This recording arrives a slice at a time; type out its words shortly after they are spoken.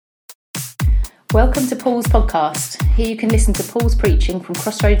Welcome to Paul's podcast. Here you can listen to Paul's preaching from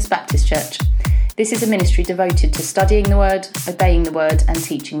Crossroads Baptist Church. This is a ministry devoted to studying the Word, obeying the Word, and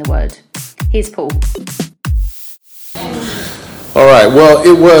teaching the Word. Here's Paul. All right. Well,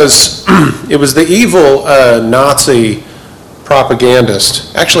 it was the evil Nazi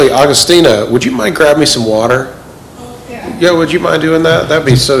propagandist. Actually, Augustina, would you mind grabbing me some water? Yeah, would you mind doing that? That'd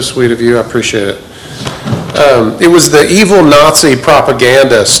be so sweet of you. I appreciate it. It was the evil Nazi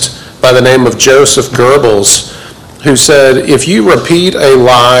propagandist by the name of Joseph Goebbels, who said, if you repeat a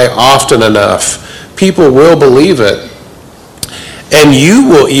lie often enough, people will believe it, and you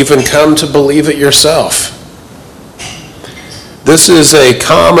will even come to believe it yourself. This is a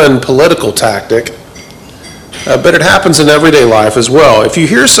common political tactic, but it happens in everyday life as well. If you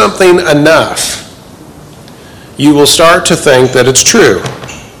hear something enough, you will start to think that it's true.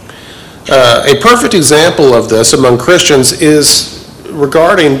 A perfect example of this among Christians is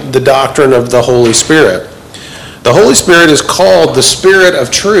regarding the doctrine of the Holy Spirit. The Holy Spirit is called the Spirit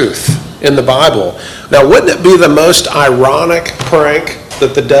of Truth in the Bible. Now, wouldn't it be the most ironic prank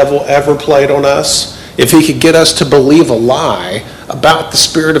that the devil ever played on us if he could get us to believe a lie about the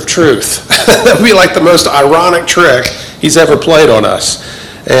Spirit of Truth? That would be like the most ironic trick he's ever played on us.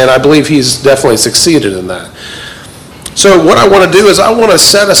 And I believe he's definitely succeeded in that. So what I want to do is I want to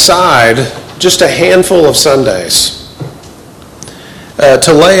set aside just a handful of Sundays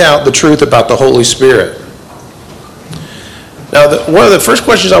to lay out the truth about the Holy Spirit. Now, one of the first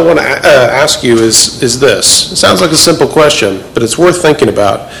questions I want to ask you is this. It sounds like a simple question, but it's worth thinking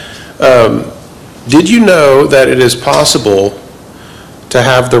about. Did you know that it is possible to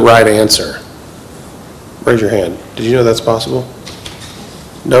have the right answer? Raise your hand. Did you know that's possible?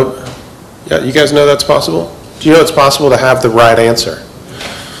 Nope. Yeah, you guys know that's possible? Do you know it's possible to have the right answer?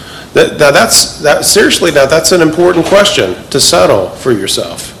 That's an important question to settle for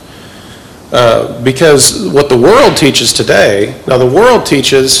yourself. Because what the world teaches today, now the world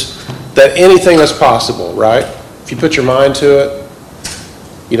teaches that anything is possible, right? If you put your mind to it,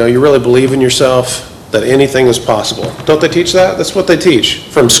 you really believe in yourself, that anything is possible. Don't they teach that? That's what they teach.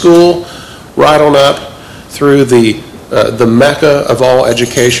 From school right on up through the mecca of all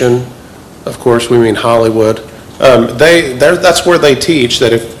education. Of course, we mean Hollywood. That's where they teach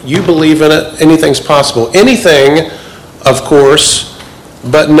that if you believe in it, anything's possible. Anything, of course,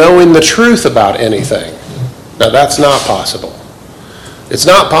 but knowing the truth about anything. Now, that's not possible. It's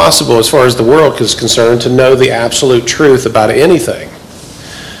not possible, as far as the world is concerned, to know the absolute truth about anything.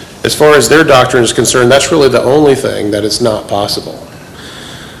 As far as their doctrine is concerned, that's really the only thing that is not possible.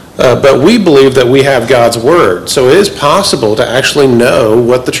 But we believe that we have God's Word, so it is possible to actually know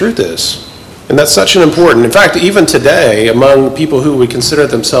what the truth is. And that's such an important, in fact, even today, among people who would consider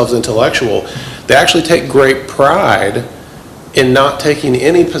themselves intellectual, they actually take great pride in not taking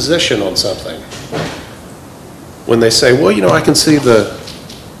any position on something. When they say, well, I can see the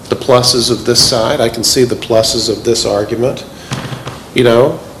pluses of this side, I can see the pluses of this argument,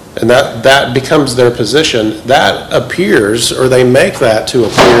 and that becomes their position. That appears, or they make that to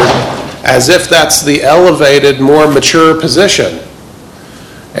appear as if that's the elevated, more mature position.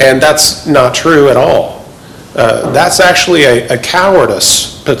 And that's not true at all. That's actually a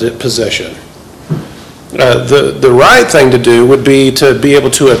cowardice position. The right thing to do would be to be able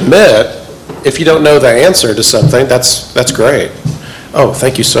to admit, if you don't know the answer to something, that's great. Oh,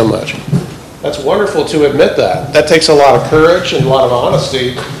 thank you so much. That's wonderful to admit that. That takes a lot of courage and a lot of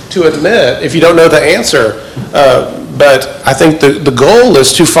honesty to admit if you don't know the answer. But I think the goal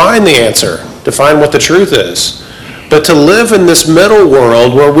is to find the answer, to find what the truth is. But to live in this middle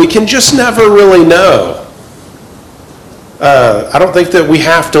world where we can just never really know, I don't think that we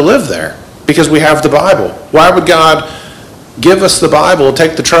have to live there because we have the Bible. Why would God give us the Bible,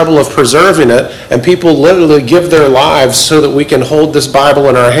 take the trouble of preserving it, and people literally give their lives so that we can hold this Bible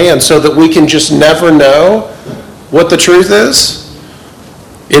in our hands so that we can just never know what the truth is?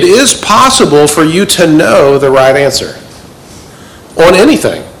 It is possible for you to know the right answer on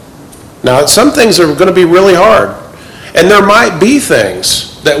anything. Now, some things are going to be really hard. And there might be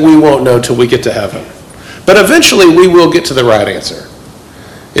things that we won't know till we get to heaven. But eventually we will get to the right answer.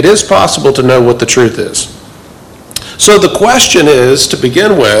 It is possible to know what the truth is. So the question is, to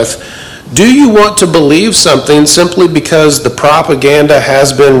begin with, do you want to believe something simply because the propaganda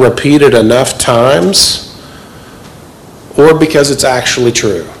has been repeated enough times, or because it's actually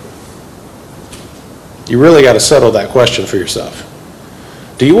true? You really got to settle that question for yourself.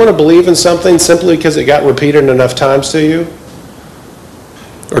 Do you want to believe in something simply because it got repeated enough times to you?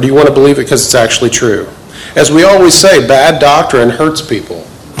 Or do you want to believe it because it's actually true? As we always say, bad doctrine hurts people,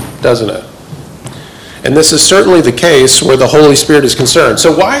 doesn't it? And this is certainly the case where the Holy Spirit is concerned.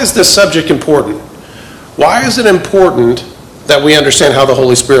 So why is this subject important? Why is it important that we understand how the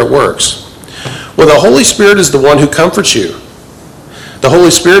Holy Spirit works? Well, the Holy Spirit is the one who comforts you. The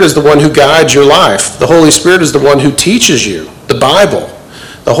Holy Spirit is the one who guides your life. The Holy Spirit is the one who teaches you the Bible.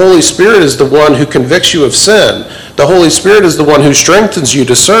 The Holy Spirit is the one who convicts you of sin. The Holy Spirit is the one who strengthens you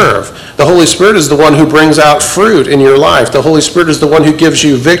to serve. The Holy Spirit is the one who brings out fruit in your life. The Holy Spirit is the one who gives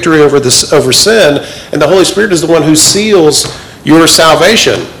you victory over sin. And the Holy Spirit is the one who seals your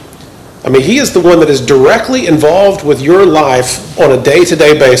salvation. I mean, he is the one that is directly involved with your life on a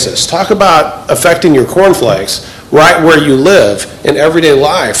day-to-day basis. Talk about affecting your cornflakes right where you live in everyday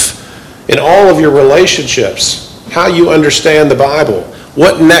life, in all of your relationships, how you understand the Bible,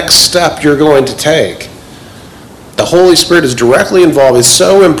 what next step you're going to take. The Holy Spirit is directly involved. It's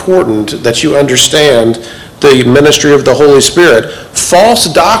so important that you understand the ministry of the Holy Spirit.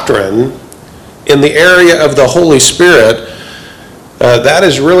 False doctrine in the area of the Holy Spirit, that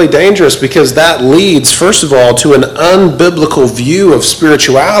is really dangerous because that leads, first of all, to an unbiblical view of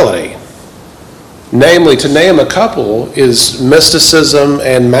spirituality. Namely, to name a couple is mysticism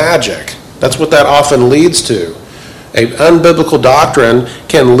and magic. That's what that often leads to. An unbiblical doctrine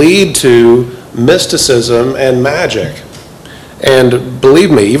can lead to mysticism and magic. And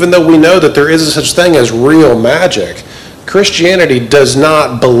believe me, even though we know that there is such thing as real magic, Christianity does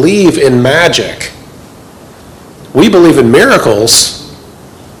not believe in magic. We believe in miracles,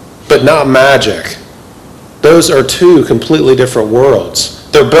 but not magic. Those are two completely different worlds.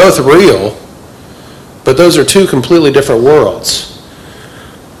 They're both real, but those are two completely different worlds.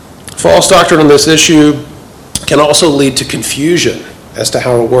 False doctrine on this issue can also lead to confusion as to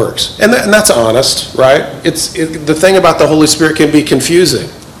how it works. And that's honest, right? The thing about the Holy Spirit can be confusing.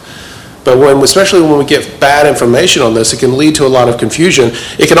 But especially when we get bad information on this, it can lead to a lot of confusion.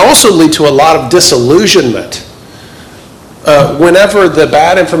 It can also lead to a lot of disillusionment. Whenever the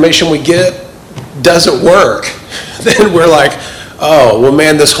bad information we get doesn't work, then we're like, oh, well,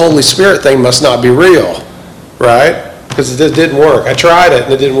 man, this Holy Spirit thing must not be real, right? Because it didn't work. I tried it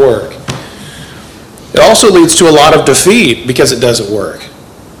and it didn't work. It also leads to a lot of defeat because it doesn't work.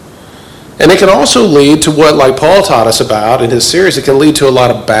 And it can also lead to what, like Paul taught us about in his series, it can lead to a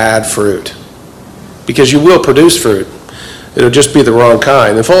lot of bad fruit. Because you will produce fruit. It'll just be the wrong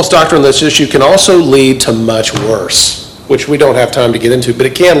kind. And false doctrine on this issue can also lead to much worse, which we don't have time to get into, but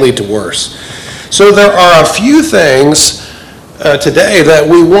it can lead to worse. So there are a few things today that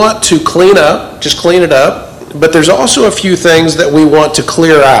we want to clean up, just clean it up, but there's also a few things that we want to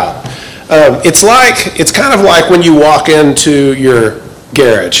clear out. It's kind of like when you walk into your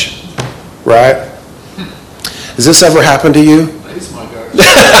garage, right? Has this ever happened to you? It's my garage.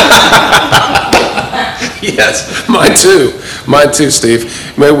 Yes, mine too,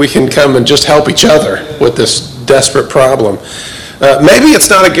 Steve. Maybe we can come and just help each other with this desperate problem. Maybe it's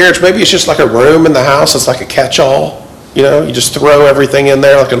not a garage, maybe it's just like a room in the house. It's like a catch-all. You know, you just throw everything in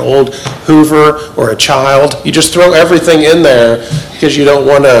there like an old Hoover or a child. You just throw everything in there because you don't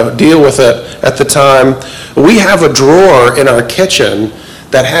want to deal with it at the time. We have a drawer in our kitchen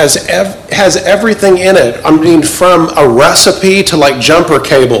that has everything in it. I mean, from a recipe to like jumper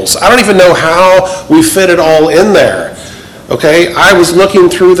cables. I don't even know how we fit it all in there. Okay, I was looking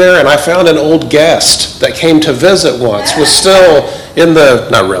through there and I found an old guest that came to visit once, was still in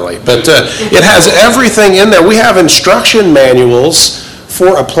not really, but it has everything in there. We have instruction manuals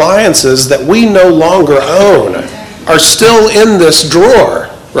for appliances that we no longer own, are still in this drawer,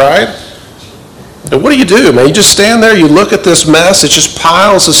 right? And what do, man? You just stand there, you look at this mess, it's just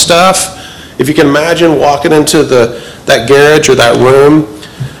piles of stuff. If you can imagine walking into that garage or that room,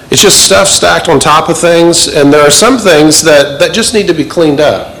 it's just stuff stacked on top of things, and there are some things that just need to be cleaned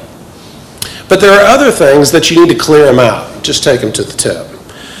up. But there are other things that you need to clear them out. Just take them to the tip.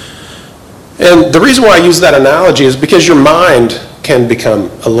 And the reason why I use that analogy is because your mind can become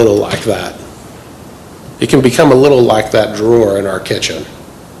a little like that. It can become a little like that drawer in our kitchen.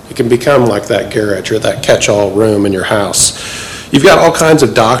 It can become like that garage or that catch-all room in your house. You've got all kinds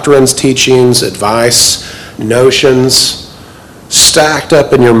of doctrines, teachings, advice, notions stacked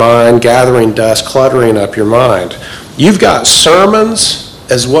up in your mind, gathering dust, cluttering up your mind. You've got sermons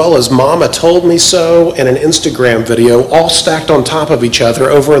as well as Mama Told Me So and an Instagram video all stacked on top of each other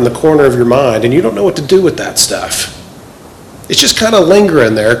over in the corner of your mind, and you don't know what to do with that stuff. It's just kind of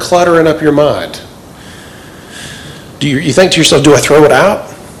lingering there, cluttering up your mind. Do you think to yourself, do I throw it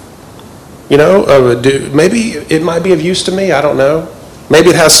out? You know, maybe it might be of use to me, I don't know. Maybe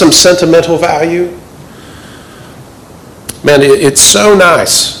it has some sentimental value. Man, it's so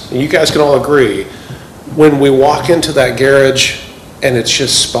nice, and you guys can all agree, when we walk into that garage and it's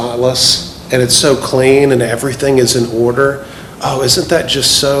just spotless and it's so clean and everything is in order. Oh, isn't that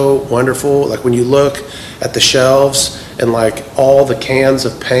just so wonderful? Like when you look at the shelves and like all the cans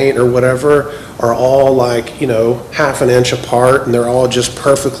of paint or whatever are all like, half an inch apart and they're all just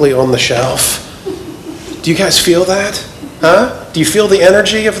perfectly on the shelf. Do you guys feel that? Huh? Do you feel the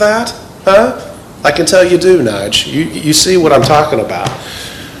energy of that? Huh? I can tell you do, Nige. You see what I'm talking about.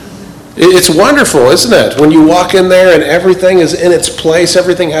 It's wonderful, isn't it? When you walk in there and everything is in its place,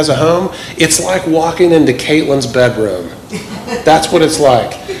 everything has a home. It's like walking into Caitlin's bedroom. That's what it's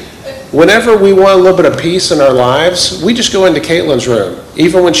like. Whenever we want a little bit of peace in our lives, we just go into Caitlin's room.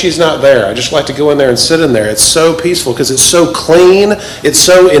 Even when she's not there, I just like to go in there and sit in there. It's so peaceful because it's so clean, it's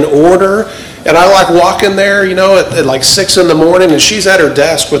so in order. And I like walking there, at like 6 in the morning, and she's at her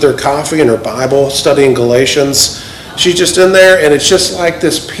desk with her coffee and her Bible, studying Galatians. She's just in there, and it's just like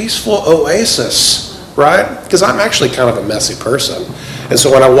this peaceful oasis, right? Because I'm actually kind of a messy person. And so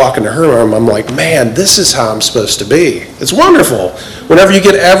when I walk into her room, I'm like, man, this is how I'm supposed to be. It's wonderful whenever you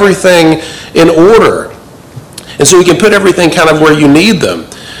get everything in order. And so you can put everything kind of where you need them.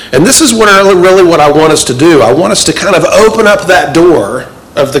 And this is really what I want us to do. I want us to kind of open up that door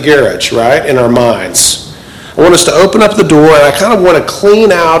of the garage, right, in our minds. I want us to open up the door, and I kind of want to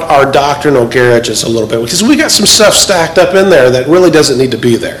clean out our doctrinal garages a little bit because we got some stuff stacked up in there that really doesn't need to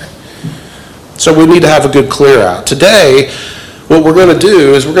be there. So we need to have a good clear out. Today, what we're going to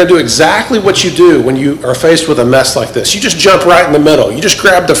do is we're going to do exactly what you do when you are faced with a mess like this. You just jump right in the middle. You just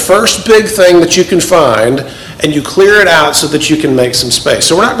grab the first big thing that you can find, and you clear it out so that you can make some space.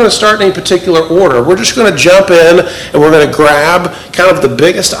 So we're not going to start in any particular order. We're just going to jump in, and we're going to grab kind of the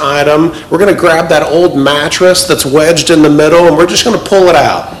biggest item. We're going to grab that old mattress that's wedged in the middle, and we're just going to pull it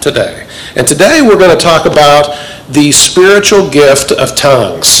out today. And today we're going to talk about the spiritual gift of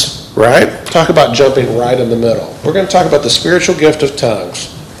tongues. Right? Talk about jumping right in the middle. We're going to talk about the spiritual gift of tongues.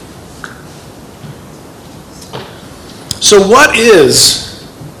 So what is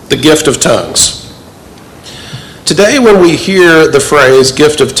the gift of tongues? Today when we hear the phrase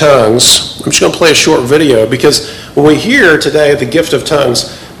gift of tongues, I'm just going to play a short video because when we hear today the gift of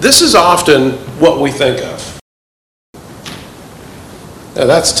tongues, this is often what we think of. Now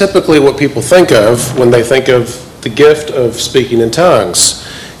that's typically what people think of when they think of the gift of speaking in tongues.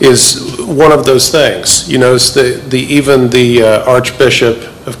 Is one of those things. You notice even the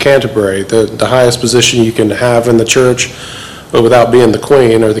Archbishop of Canterbury, the highest position you can have in the church, but without being the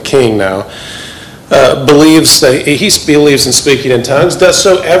Queen or the King now, believes in speaking in tongues, does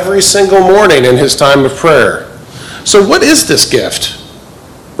so every single morning in his time of prayer. So what is this gift,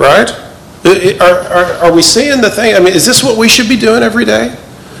 right? Are we seeing the thing? I mean, is this what we should be doing every day?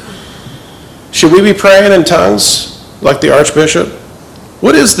 Should we be praying in tongues like the Archbishop?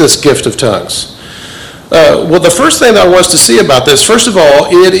 What is this gift of tongues? Well, the first thing that I want us to see about this, first of all,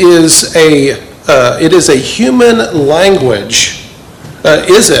 it is a human language.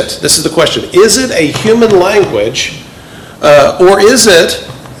 Is it? This is the question. Is it a human language, or is it,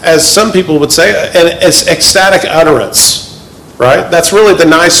 as some people would say, an ecstatic utterance? Right? That's really the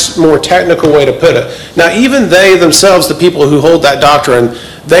nice, more technical way to put it. Now, even they themselves, the people who hold that doctrine,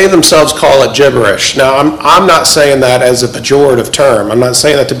 they themselves call it gibberish. Now, I'm not saying that as a pejorative term. I'm not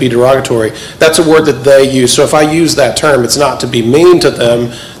saying that to be derogatory. That's a word that they use. So if I use that term, it's not to be mean to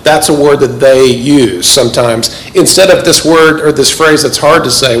them. That's a word that they use sometimes. Instead of this word or this phrase that's hard to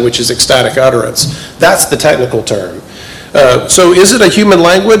say, which is ecstatic utterance. That's the technical term. So is it a human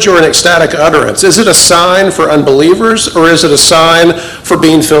language or an ecstatic utterance? Is it a sign for unbelievers or is it a sign for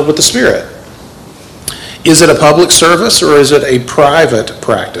being filled with the Spirit? Is it a public service or is it a private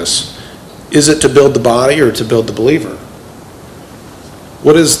practice? Is it to build the body or to build the believer?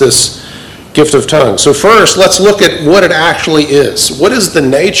 What is this gift of tongues? So first, let's look at what it actually is. What is the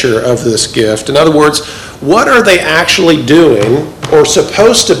nature of this gift? In other words, what are they actually doing or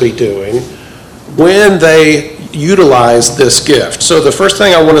supposed to be doing when they utilize this gift? So the first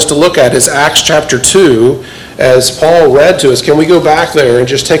thing I want us to look at is Acts chapter 2, as Paul read to us. Can we go back there and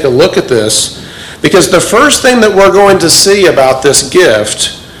just take a look at this? Because the first thing that we're going to see about this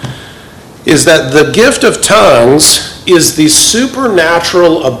gift is that the gift of tongues is the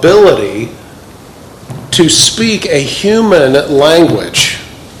supernatural ability to speak a human language.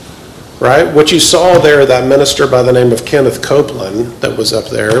 Right? What you saw there, that minister by the name of Kenneth Copeland that was up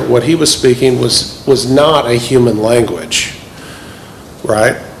there, what he was speaking was not a human language.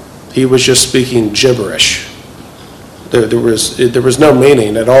 Right? He was just speaking gibberish. There was no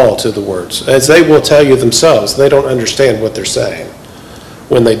meaning at all to the words. As they will tell you themselves, they don't understand what they're saying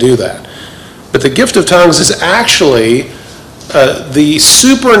when they do that. But the gift of tongues is actually the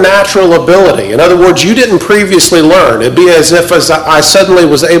supernatural ability. In other words, you didn't previously learn. It'd be as if I suddenly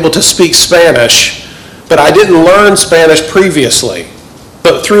was able to speak Spanish, but I didn't learn Spanish previously.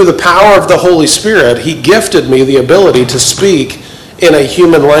 But through the power of the Holy Spirit, he gifted me the ability to speak in a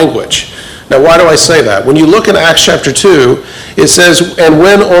human language. Now, why do I say that? When you look in Acts chapter 2, it says, "And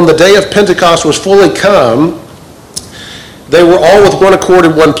when on the day of Pentecost was fully come, they were all with one accord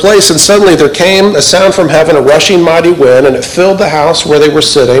in one place, and suddenly there came a sound from heaven, a rushing mighty wind, and it filled the house where they were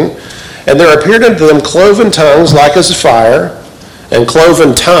sitting. And there appeared unto them cloven tongues like as a fire," and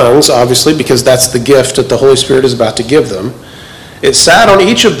cloven tongues, obviously, because that's the gift that the Holy Spirit is about to give them. "It sat on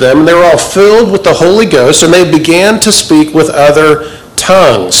each of them, and they were all filled with the Holy Ghost, and they began to speak with other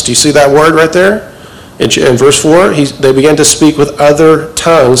tongues." Do you see that word right there? In verse 4, they began to speak with other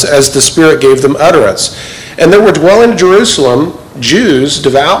tongues as the Spirit gave them utterance. "And there were dwelling in Jerusalem Jews,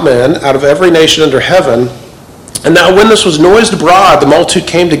 devout men, out of every nation under heaven. And now when this was noised abroad, the multitude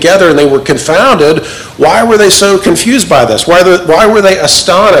came together, and they were confounded." Why were they so confused by this? Why were they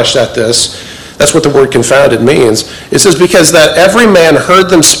astonished at this? That's what the word confounded means. It says, "Because that every man heard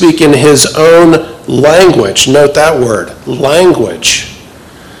them speak in his own language." Note that word, language.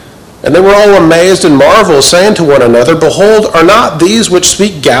 "And they were all amazed and marveled, saying to one another, Behold, are not these which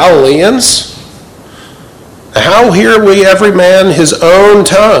speak Galileans? How hear we every man his own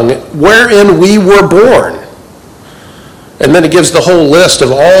tongue, wherein we were born?" And then it gives the whole list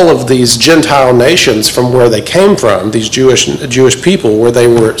of all of these Gentile nations from where they came from, these Jewish people, where they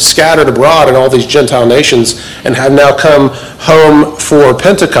were scattered abroad in all these Gentile nations and have now come home for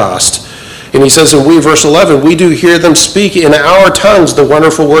Pentecost. And he says in verse 11, "We do hear them speak in our tongues the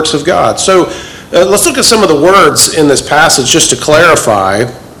wonderful works of God." So let's look at some of the words in this passage just to clarify.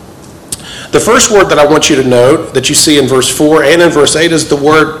 The first word that I want you to note that you see in verse 4 and in verse 8 is the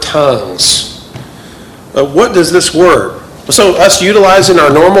word tongues. What does this word? So us utilizing our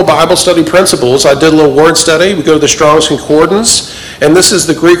normal Bible study principles, I did a little word study. We go to the Strong's Concordance, and this is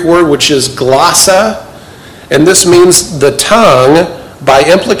the Greek word which is glossa, and this means the tongue, by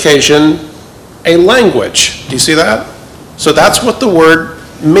implication, a language. Do you see that? So that's what the word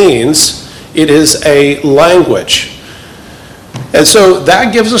means. It is a language. And so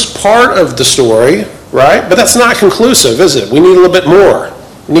that gives us part of the story, right? But that's not conclusive, is it? We need a little bit more.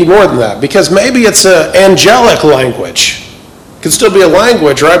 We need more than that, because maybe it's an angelic language. It can still be a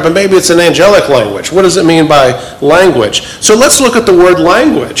language, right? But maybe it's an angelic language. What does it mean by language? So let's look at the word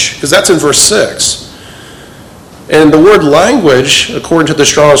language, because that's in verse 6. And the word language, according to the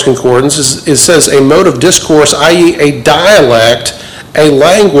Strong's Concordance, it says a mode of discourse, i.e. a dialect, a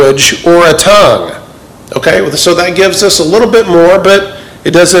language, or a tongue. Okay, so that gives us a little bit more, but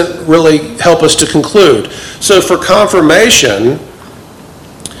it doesn't really help us to conclude. So for confirmation,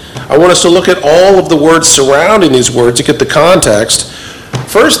 I want us to look at all of the words surrounding these words to get the context.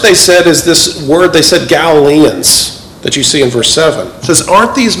 First they said is this word, they said Galileans, that you see in verse 7. It says,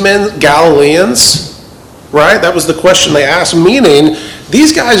 "Aren't these men Galileans?" Right? That was the question they asked, meaning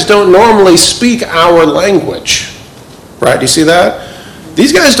these guys don't normally speak our language. Right? Do you see that?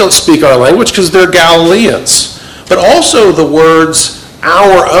 These guys don't speak our language because they're Galileans. But also the words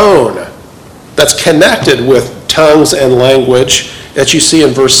 "our own," that's connected with tongues and language, that you see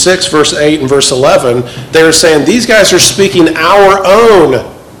in verse 6, verse 8, and verse 11, they're saying these guys are speaking our own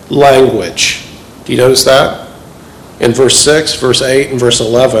language. Do you notice that? In verse 6, verse 8, and verse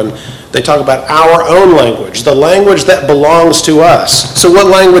 11, they talk about our own language, the language that belongs to us. So what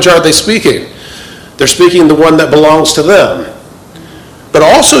language are they speaking? They're speaking the one that belongs to them. But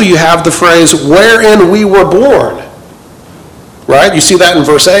also you have the phrase, "wherein we were born." Right? You see that in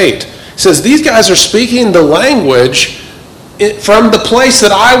verse 8. It says these guys are speaking the language from the place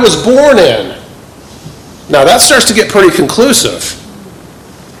that I was born in. Now that starts to get pretty conclusive,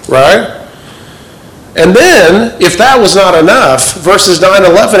 right? And then, if that was not enough, verses 9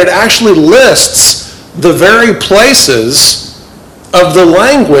 and 11, it actually lists the very places of the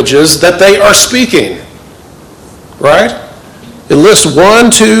languages that they are speaking, right? It lists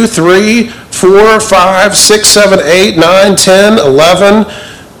 1, 2, 3, 4, 5, 6, 7, 8, 9, 10, 11,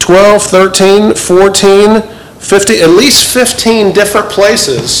 12, 13, 14, 15, at least 15 different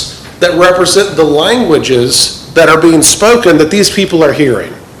places that represent the languages that are being spoken that these people are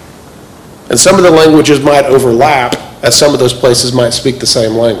hearing. And some of the languages might overlap, as some of those places might speak the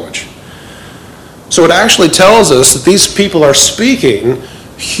same language. So it actually tells us that these people are speaking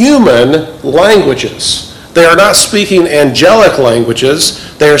human languages. They are not speaking angelic languages.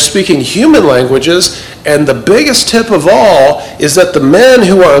 They are speaking human languages. And the biggest tip of all is that the men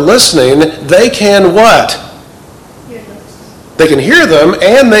who are listening, they can what? They can hear them,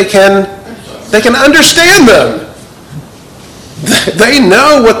 and they can understand them. They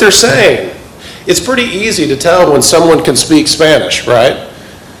know what they're saying. It's pretty easy to tell when someone can speak Spanish, right?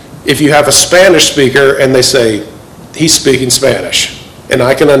 If you have a Spanish speaker and they say, he's speaking Spanish, and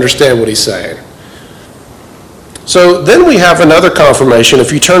I can understand what he's saying. So then we have another confirmation.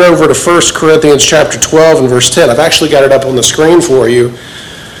 If you turn over to 1 Corinthians chapter 12 and verse 10, I've actually got it up on the screen for you.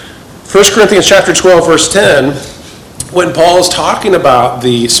 1 Corinthians chapter 12, verse 10, when Paul's talking about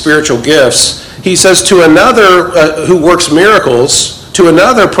the spiritual gifts, he says, to another who works miracles, to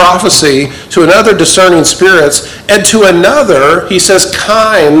another prophecy, to another discerning spirits, and to another, he says,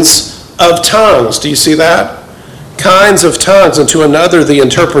 kinds of tongues. Do you see that? Kinds of tongues, and to another, the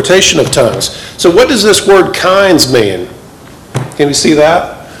interpretation of tongues. So what does this word kinds mean? Can you see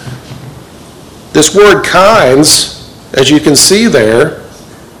that? This word kinds, as you can see there,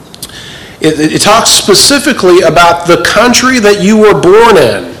 it talks specifically about the country that you were born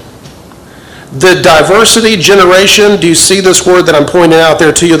in. The diversity, generation, do you see this word that I'm pointing out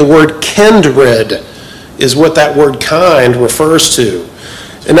there to you? The word kindred is what that word kind refers to.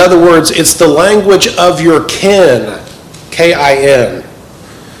 In other words, it's the language of your kin, K-I-N.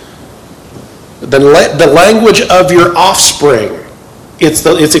 The language of your offspring.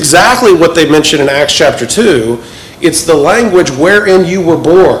 It's exactly what they mentioned in Acts chapter 2. It's the language wherein you were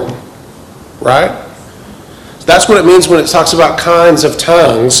born, right? That's what it means when it talks about kinds of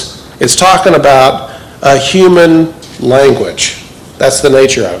tongues. It's talking about a human language. That's the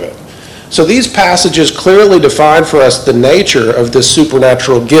nature of it. So these passages clearly define for us the nature of this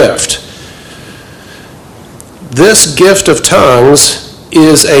supernatural gift. This gift of tongues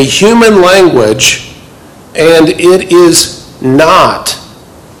is a human language, and it is not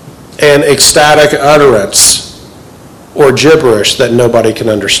an ecstatic utterance or gibberish that nobody can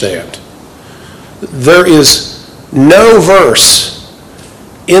understand. There is no verse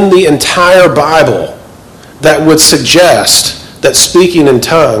in the entire Bible that would suggest that speaking in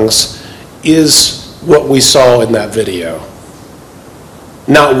tongues is what we saw in that video.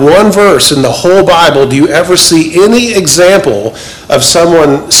 Not one verse in the whole Bible do you ever see any example of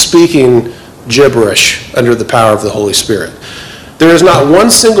someone speaking gibberish under the power of the Holy Spirit. There is not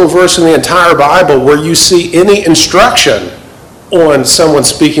one single verse in the entire Bible where you see any instruction on someone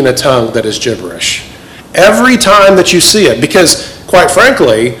speaking a tongue that is gibberish. Every time that you see it, because quite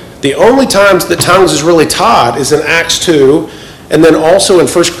frankly, the only times that tongues is really taught is in Acts 2, and then also in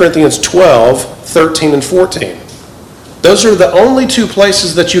 1 Corinthians 12, 13, and 14. Those are the only two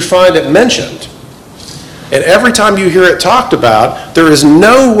places that you find it mentioned. And every time you hear it talked about, there is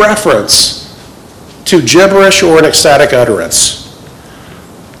no reference to gibberish or an ecstatic utterance.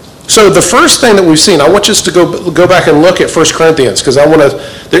 So the first thing that we've seen, I want us to go back and look at 1 Corinthians, because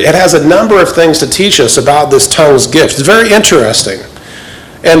it has a number of things to teach us about this tongues gift. It's very interesting.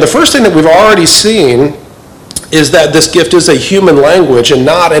 And the first thing that we've already seen is that this gift is a human language and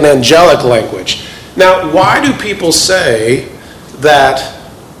not an angelic language. Now, why do people say that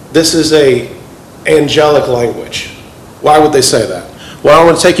this is an angelic language? Why would they say that? Well, I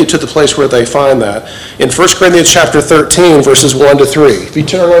want to take you to the place where they find that. In 1 Corinthians chapter 13, verses 1 to 3. If you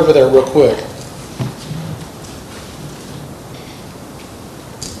turn over there real quick.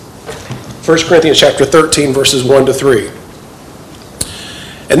 1 Corinthians chapter 13, verses 1 to 3.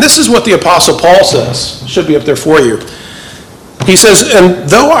 And this is what the Apostle Paul says. It should be up there for you. He says, and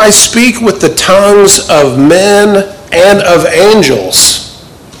though I speak with the tongues of men and of angels.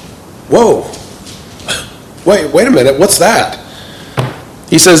 Whoa. Wait a minute, what's that?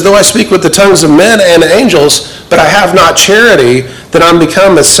 He says, though I speak with the tongues of men and angels, but I have not charity, then I'm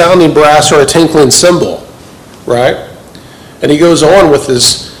become a sounding brass or a tinkling cymbal. Right? And he goes on with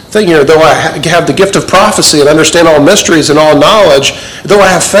this thing here, though I have the gift of prophecy and understand all mysteries and all knowledge, though I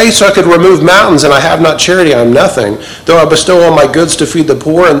have faith so I could remove mountains and I have not charity, I am nothing. Though I bestow all my goods to feed the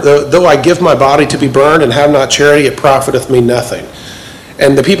poor, and though I give my body to be burned and have not charity, it profiteth me nothing.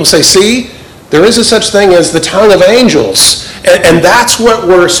 And the people say, see, there is a such thing as the tongue of angels. And that's what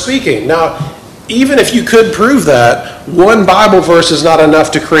we're speaking. Now, even if you could prove that, one Bible verse is not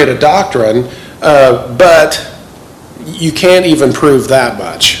enough to create a doctrine, but you can't even prove that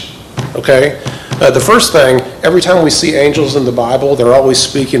much, okay? The first thing, every time we see angels in the Bible, they're always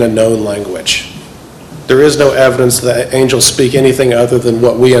speaking a known language. There is no evidence that angels speak anything other than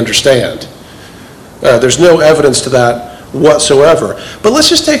what we understand. There's no evidence to that whatsoever. But let's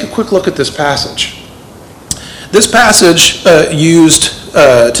just take a quick look at this passage. This passage used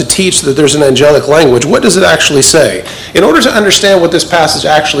to teach that there's an angelic language. What does it actually say? In order to understand what this passage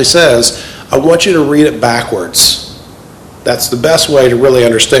actually says, I want you to read it backwards. That's the best way to really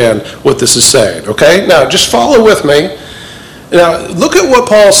understand what this is saying, okay? Now, just follow with me. Now, look at what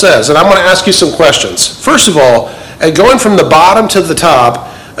Paul says, and I'm going to ask you some questions. First of all, And going from the bottom to the top,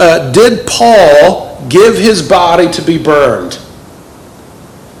 did Paul give his body to be burned?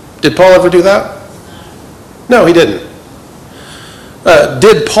 Did Paul ever do that? No, he didn't.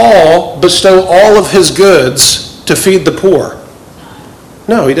 Did Paul bestow all of his goods to feed the poor?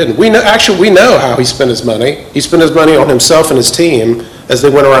 No, he didn't. We know how he spent his money. He spent his money on himself and his team as they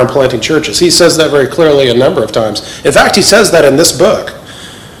went around planting churches. He says that very clearly a number of times. In fact, he says that in this book.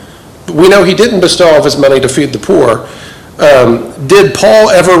 We know he didn't bestow all of his money to feed the poor. Did Paul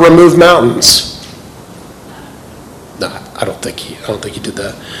ever remove mountains? No, I don't think he did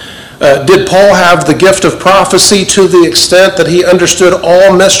that. Did Paul have the gift of prophecy to the extent that he understood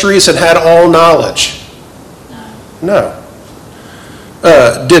all mysteries and had all knowledge? No.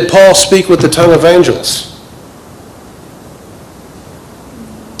 Did Paul speak with the tongue of angels?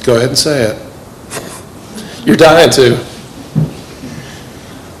 Go ahead and say it. You're dying to.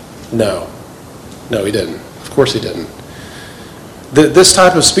 No, he didn't. Of course he didn't. This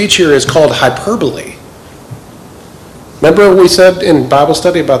type of speech here is called hyperbole. Remember we said in Bible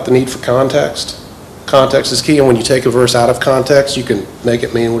study about the need for context? Context is key, and when you take a verse out of context, you can make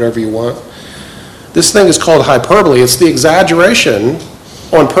it mean whatever you want. This thing is called hyperbole. It's the exaggeration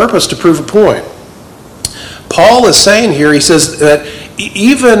on purpose to prove a point. Paul is saying here, he says that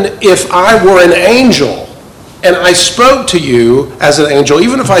even if I were an angel and I spoke to you as an angel,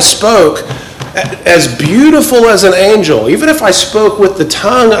 even if I spoke as beautiful as an angel, even if I spoke with the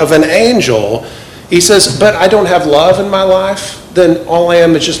tongue of an angel, he says, but I don't have love in my life, then all I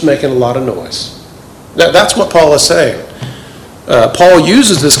am is just making a lot of noise. That's what Paul is saying. Paul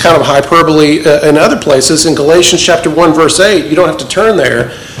uses this kind of hyperbole in other places. In Galatians chapter 1, verse 8, you don't have to turn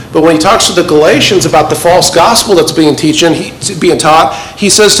there, but when he talks to the Galatians about the false gospel that's being taught, he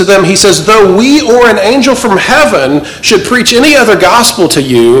says to them, though we or an angel from heaven should preach any other gospel to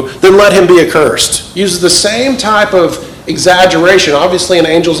you, then let him be accursed. Uses the same type of exaggeration. Obviously, an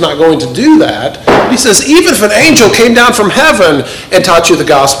angel's not going to do that. But he says, even if an angel came down from heaven and taught you the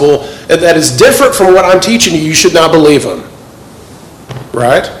gospel that is different from what I'm teaching you, you should not believe him.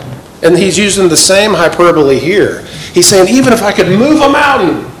 Right? And he's using the same hyperbole here. He's saying, even if I could move a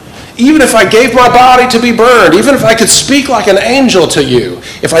mountain, even if I gave my body to be burned, even if I could speak like an angel to you,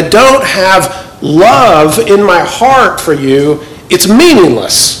 if I don't have love in my heart for you, it's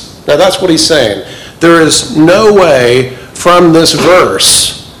meaningless. Now that's what he's saying. There is no way from this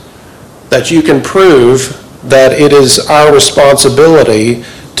verse that you can prove that it is our responsibility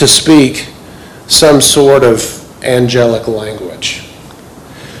to speak some sort of angelic language.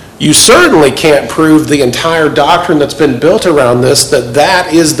 You certainly can't prove the entire doctrine that's been built around this,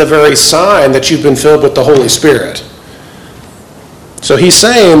 that is the very sign that you've been filled with the Holy Spirit. So he's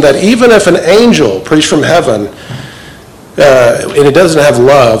saying that even if an angel preached from heaven and it doesn't have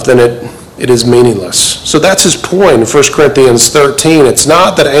love, then it is meaningless. So that's his point in 1 Corinthians 13. It's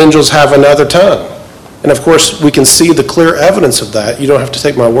not that angels have another tongue. And of course, we can see the clear evidence of that. You don't have to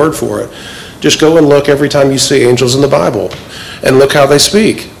take my word for it. Just go and look every time you see angels in the Bible and look how they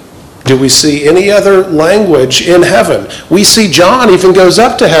speak. Do we see any other language in heaven? We see John even goes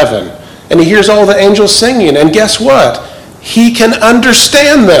up to heaven and he hears all the angels singing. And guess what? He can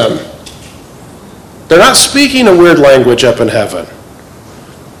understand them. They're not speaking a weird language up in heaven.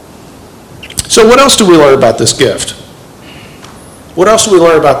 So what else do we learn about this gift? What else do we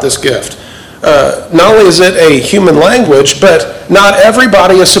learn about this gift? Not only is it a human language, but not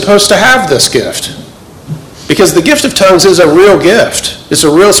everybody is supposed to have this gift. Because the gift of tongues is a real gift. It's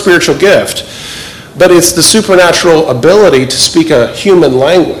a real spiritual gift. But it's the supernatural ability to speak a human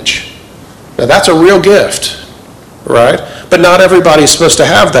language. Now that's a real gift, right? But not everybody is supposed to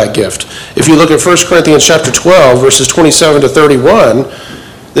have that gift. If you look at 1 Corinthians chapter 12, verses 27 to 31,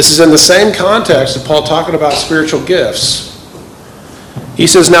 this is in the same context of Paul talking about spiritual gifts. He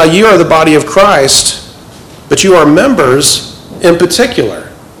says, now you are the body of Christ, but you are members in particular.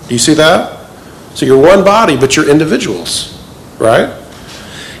 Do you see that? So you're one body, but you're individuals, right?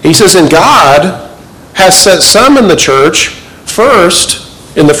 He says, and God has set some in the church.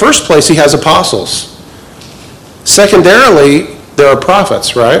 First, in the first place, he has apostles. Secondarily, there are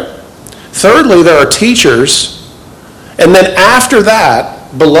prophets, right? Thirdly, there are teachers. And then after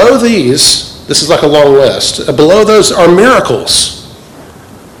that, below these, this is like a long list, below those are miracles.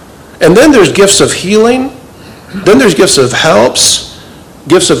 And then there's gifts of healing. Then there's gifts of helps,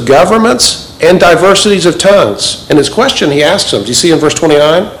 gifts of governments, and diversities of tongues. And his question he asks them, do you see in verse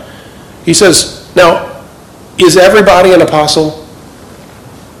 29? He says, now, is everybody an apostle?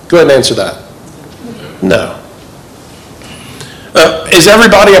 Go ahead and answer that. No. Is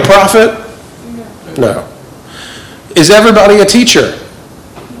everybody a prophet? No. Is everybody a teacher?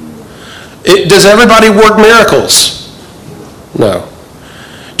 Does everybody work miracles? No.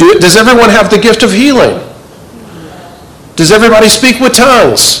 Does everyone have the gift of healing? Does everybody speak with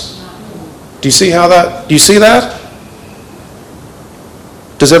tongues? Do you see that?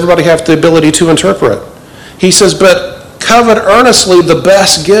 Does everybody have the ability to interpret? He says, but covet earnestly the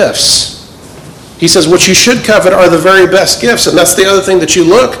best gifts. He says, what you should covet are the very best gifts. And that's the other thing that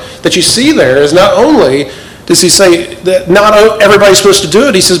you see there is not only does he say that not everybody's supposed to do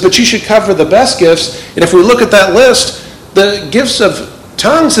it, he says, but you should covet the best gifts. And if we look at that list, the gifts of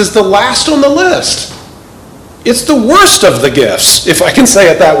tongues is the last on the list. It's the worst of the gifts, if I can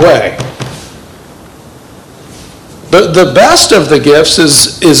say it that way. The best of the gifts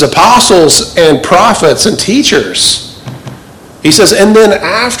is apostles and prophets and teachers. He says, and then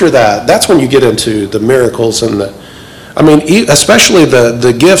after that, that's when you get into the miracles and especially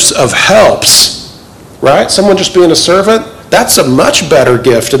the gifts of helps, right? Someone just being a servant, that's a much better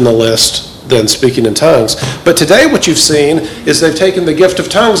gift in the list than speaking in tongues. But today what you've seen is they've taken the gift of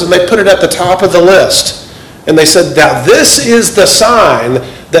tongues and they put it at the top of the list. And they said, now this is the sign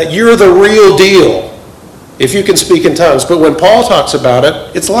that you're the real deal if you can speak in tongues. But when Paul talks about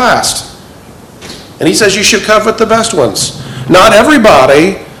it, it's last. And he says you should covet the best ones. Not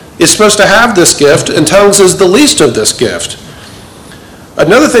everybody is supposed to have this gift, and tongues is the least of this gift.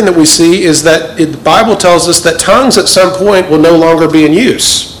 Another thing that we see is that the Bible tells us that tongues at some point will no longer be in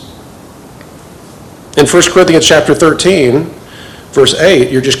use. In 1 Corinthians chapter 13, verse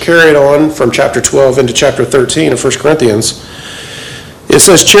 8, you're just carrying on from chapter 12 into chapter 13 of 1 Corinthians. It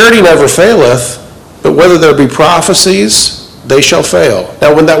says, charity never faileth, but whether there be prophecies, they shall fail.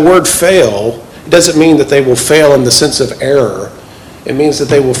 Now, when that word fail, it doesn't mean that they will fail in the sense of error. It means that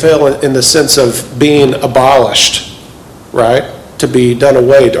they will fail in the sense of being abolished, right? To be done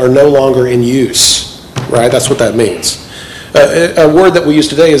away or no longer in use, right? That's what that means. A word that we use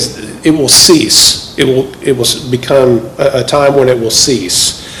today is it will cease. It will become a time when it will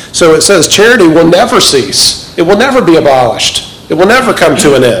cease. So it says charity will never cease. It will never be abolished. It will never come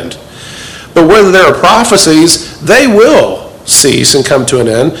to an end. But whether there are prophecies, they will cease and come to an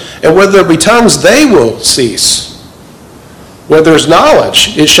end. And whether there be tongues, they will cease. Where there's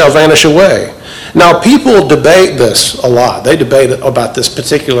knowledge, it shall vanish away. Now, people debate this a lot. They debate about this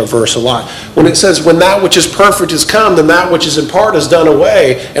particular verse a lot. When it says, when that which is perfect is come, then that which is in part is done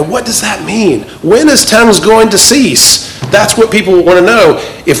away. And what does that mean? When is tongues going to cease? That's what people want to know.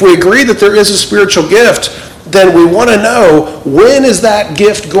 If we agree that there is a spiritual gift, then we want to know, when is that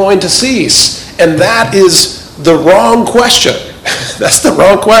gift going to cease? And that is the wrong question. That's the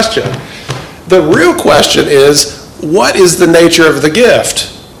wrong question. The real question is, what is the nature of the gift?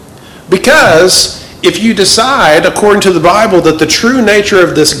 Because if you decide, according to the Bible, that the true nature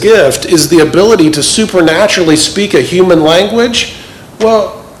of this gift is the ability to supernaturally speak a human language,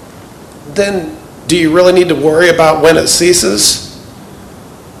 well, then do you really need to worry about when it ceases?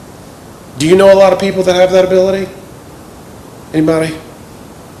 Do you know a lot of people that have that ability? Anybody?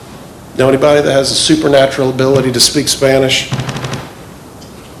 Know anybody that has a supernatural ability to speak Spanish?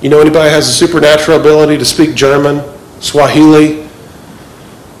 You know anybody that has a supernatural ability to speak German, Swahili?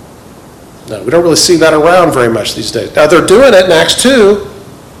 No, we don't really see that around very much these days. Now, they're doing it in Acts 2.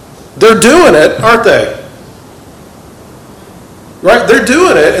 They're doing it, aren't they? Right? They're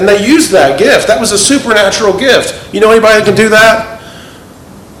doing it, and they use that gift. That was a supernatural gift. You know anybody that can do that?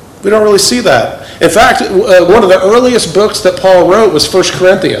 We don't really see that. In fact, one of the earliest books that Paul wrote was 1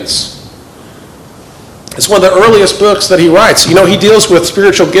 Corinthians. It's one of the earliest books that he writes. You know, he deals with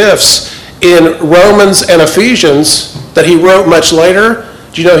spiritual gifts in Romans and Ephesians that he wrote much later.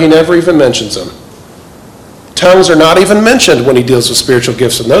 Do you know he never even mentions them? Tongues are not even mentioned when he deals with spiritual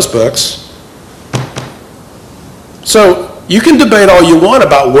gifts in those books. So you can debate all you want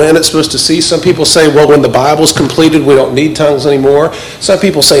about when it's supposed to cease. Some people say, well, when the Bible's completed, we don't need tongues anymore. Some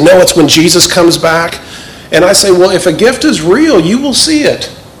people say, no, it's when Jesus comes back. And I say, well, if a gift is real, you will see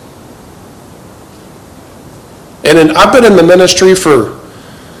it. And I've been in the ministry for,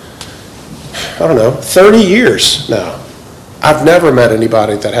 30 years now. I've never met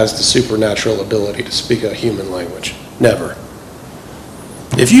anybody that has the supernatural ability to speak a human language. Never.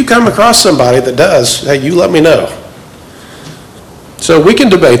 If you come across somebody that does, hey, you let me know. So we can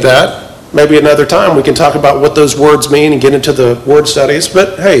debate that. Maybe another time we can talk about what those words mean and get into the word studies.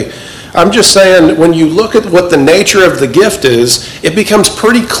 But hey, I'm just saying, when you look at what the nature of the gift is, it becomes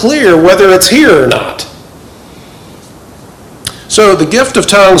pretty clear whether it's here or not. So the gift of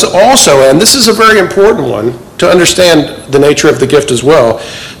tongues also, and this is a very important one to understand the nature of the gift as well,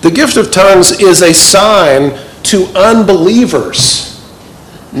 the gift of tongues is a sign to unbelievers,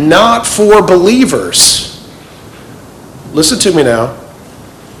 not for believers. Listen to me now.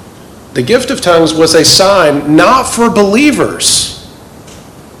 The gift of tongues was a sign not for believers.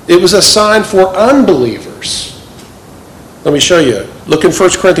 It was a sign for unbelievers. Let me show you. Look in 1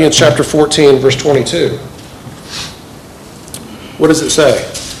 Corinthians chapter 14, verse 22. What does it say?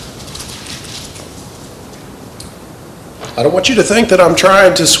 I don't want you to think that I'm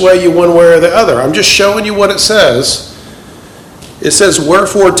trying to sway you one way or the other. I'm just showing you what it says. It says,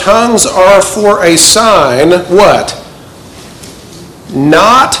 wherefore tongues are for a sign, what?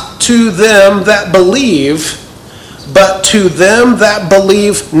 Not to them that believe, but to them that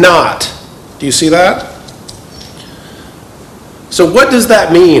believe not. Do you see that? So what does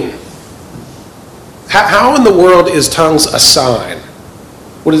that mean? How in the world is tongues a sign?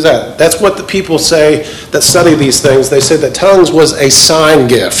 What is that? That's what the people say that study these things. They say that tongues was a sign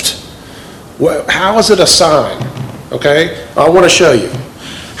gift. How is it a sign? Okay, I want to show you.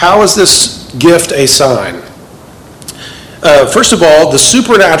 How is this gift a sign? First of all, the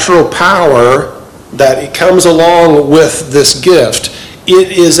supernatural power that it comes along with this gift,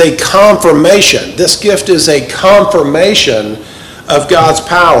 it is a confirmation. This gift is a confirmation of God's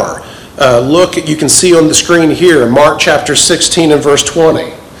power. Look, you can see on the screen here, Mark chapter 16 and verse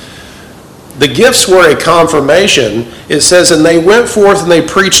 20. The gifts were a confirmation. It says, and they went forth and they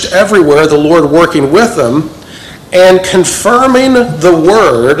preached everywhere, the Lord working with them, and confirming the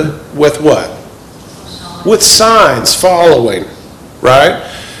word with what? With signs following, right?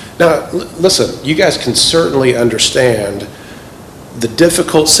 Now, listen, you guys can certainly understand the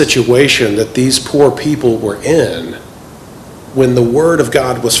difficult situation that these poor people were in when the word of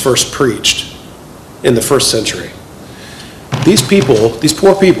God was first preached in the first century. These people, these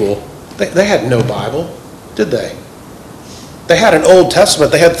poor people, they had no Bible, did they? They had an Old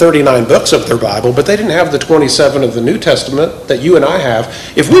Testament. They had 39 books of their Bible, but they didn't have the 27 of the New Testament that you and I have.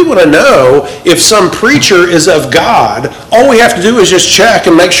 If we want to know if some preacher is of God, all we have to do is just check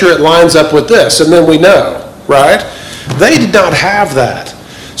and make sure it lines up with this, and then we know, right? They did not have that.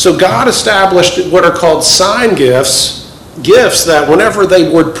 So God established what are called sign gifts that whenever they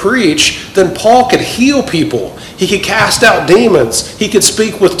would preach, then Paul could heal people. He could cast out demons. He could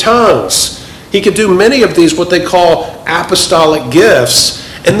speak with tongues. He could do many of these, what they call apostolic gifts.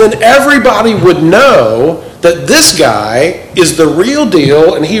 And then everybody would know that this guy is the real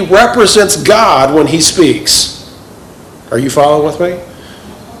deal and he represents God when he speaks. Are you following with me?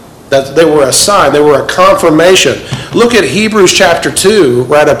 That they were a sign. They were a confirmation. Look at Hebrews chapter 2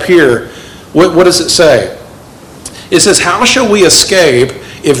 right up here. What does it say? It says, how shall we escape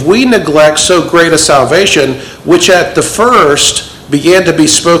if we neglect so great a salvation, which at the first began to be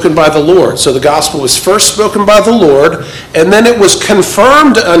spoken by the Lord? So the gospel was first spoken by the Lord, and then it was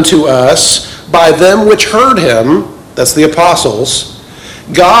confirmed unto us by them which heard him, that's the apostles,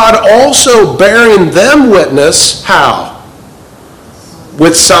 God also bearing them witness, how?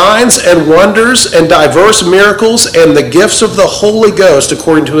 With signs and wonders and diverse miracles and the gifts of the Holy Ghost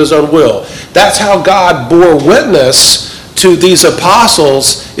according to his own will. That's how God bore witness to these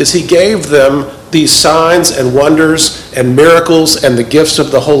apostles, is he gave them these signs and wonders and miracles and the gifts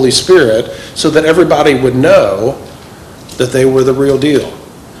of the Holy Spirit so that everybody would know that they were the real deal.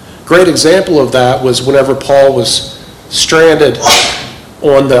 Great example of that was whenever Paul was stranded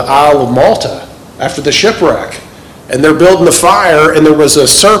on the Isle of Malta after the shipwreck. And they're building the fire, and there was a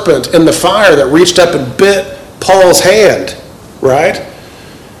serpent in the fire that reached up and bit Paul's hand, right?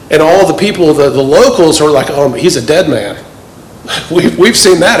 And all the people, the locals are like, oh, he's a dead man. We've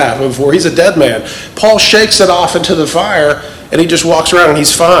seen that happen before. He's a dead man. Paul shakes it off into the fire, and he just walks around, and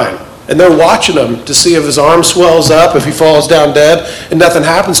he's fine. And they're watching him to see if his arm swells up, if he falls down dead, and nothing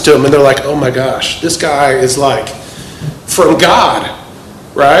happens to him. And they're like, oh my gosh, this guy is like from God,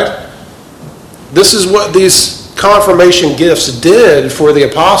 right? This is what these confirmation gifts did for the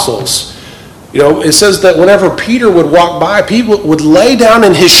apostles. You know, it says that whenever Peter would walk by, people would lay down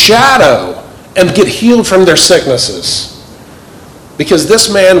in his shadow and get healed from their sicknesses. Because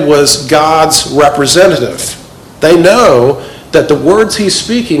this man was God's representative. They know that the words he's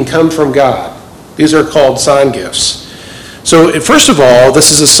speaking come from God. These are called sign gifts. So first of all,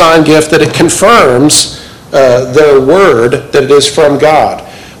 this is a sign gift that it confirms their word that it is from God.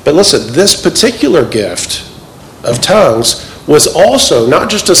 But listen, this particular gift of tongues was also not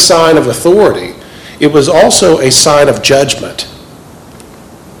just a sign of authority, it was also a sign of judgment.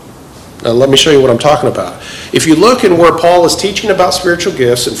 Now let me show you what I'm talking about. If you look in where Paul is teaching about spiritual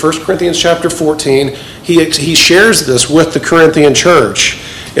gifts in 1 Corinthians chapter 14, he shares this with the Corinthian church.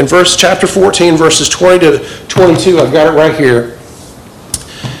 In chapter 14, verses 20 to 22, I've got it right here.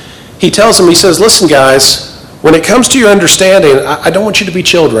 He tells them, he says, listen guys, when it comes to your understanding, I don't want you to be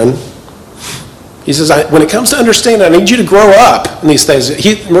children. He says, when it comes to understanding, I need you to grow up in these things.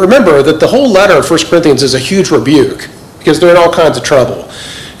 Remember that the whole letter of 1 Corinthians is a huge rebuke because they're in all kinds of trouble.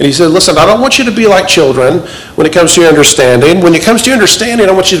 And he said, listen, I don't want you to be like children when it comes to your understanding. When it comes to your understanding,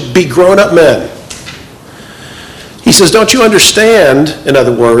 I want you to be grown-up men. He says, don't you understand, in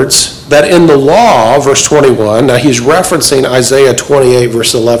other words, that in the law, verse 21, now he's referencing Isaiah 28,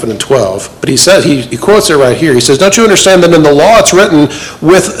 verse 11 and 12, but he says, he quotes it right here. He says, don't you understand that in the law it's written,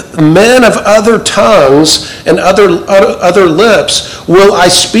 with men of other tongues and other lips will I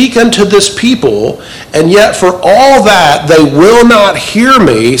speak unto this people, and yet for all that they will not hear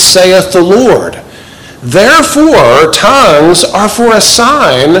me, saith the Lord. Therefore, tongues are for a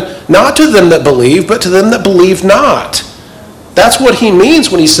sign, not to them that believe, but to them that believe not. That's what he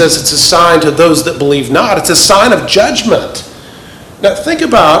means when he says it's a sign to those that believe not. It's a sign of judgment. Now, think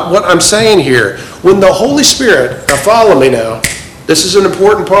about what I'm saying here. When the Holy Spirit, now follow me now, this is an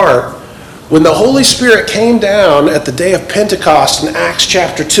important part. When the Holy Spirit came down at the day of Pentecost in Acts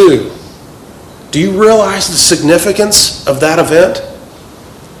chapter 2, do you realize the significance of that event?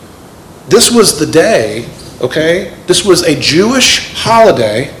 This was the day, okay? This was a Jewish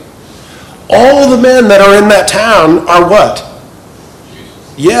holiday. All the men that are in that town are what?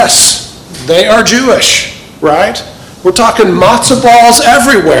 Yes, they are Jewish, right? We're talking matzo balls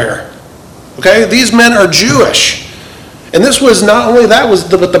everywhere, okay? These men are Jewish. And this was not only that,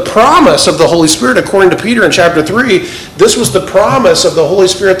 but the promise of the Holy Spirit, according to Peter in chapter 3, this was the promise of the Holy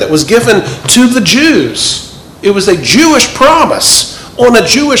Spirit that was given to the Jews. It was a Jewish promise on a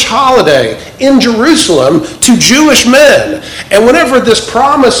Jewish holiday in Jerusalem to Jewish men. And whenever this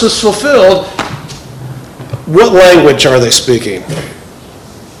promise is fulfilled, what language are they speaking?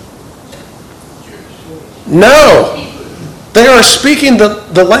 No. They are speaking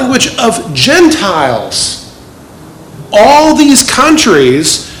the language of Gentiles. All these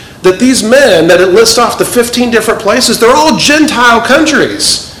countries that these men, that it lists off the 15 different places, they're all Gentile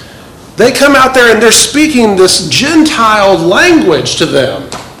countries. They come out there and they're speaking this Gentile language to them.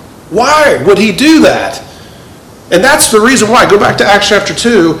 Why would he do that? And that's the reason why. Go back to Acts chapter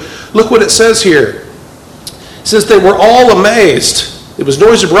 2. Look what it says here. It says they were all amazed. It was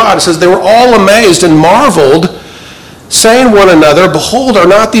noised abroad. It says they were all amazed and marveled, saying one another, behold, are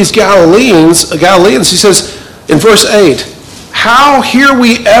not these Galileans? He says in verse 8, how hear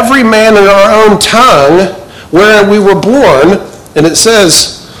we every man in our own tongue wherein we were born? And it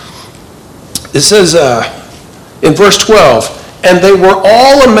says in verse 12, and they were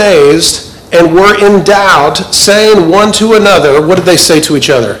all amazed and were in doubt, saying one to another, what did they say to each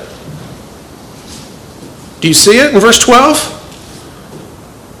other? Do you see it in verse 12?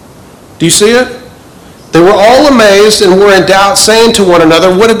 Do you see it? They were all amazed and were in doubt, saying to one another,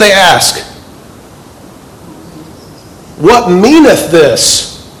 what did they ask? What meaneth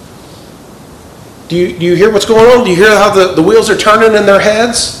this? Do you hear what's going on? Do you hear how the wheels are turning in their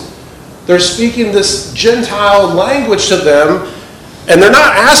heads? They're speaking this Gentile language to them, and they're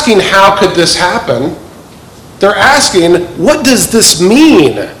not asking, how could this happen? They're asking, what does this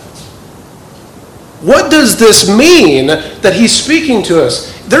mean? What does this mean that he's speaking to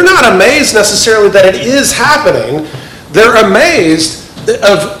us? They're not amazed necessarily that it is happening. They're amazed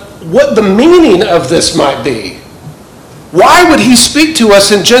of what the meaning of this might be. Why would he speak to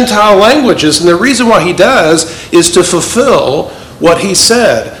us in Gentile languages? And the reason why he does is to fulfill what he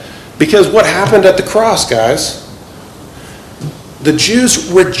said. Because what happened at the cross, guys? The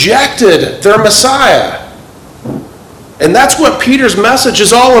Jews rejected their Messiah. And that's what Peter's message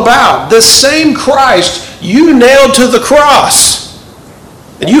is all about. This same Christ you nailed to the cross,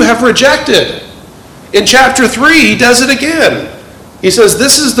 and you have rejected. In chapter 3, he does it again. He says,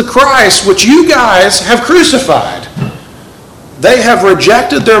 this is the Christ which you guys have crucified. They have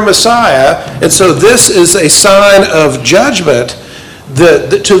rejected their Messiah, and so this is a sign of judgment.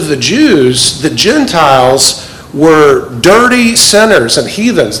 To the Jews, the Gentiles were dirty sinners and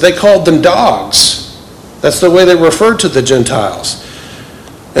heathens. They called them dogs. That's the way they referred to the Gentiles.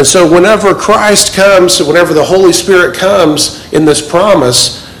 And so whenever Christ comes, whenever the Holy Spirit comes in this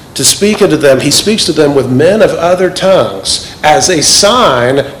promise to speak unto them, he speaks to them with men of other tongues as a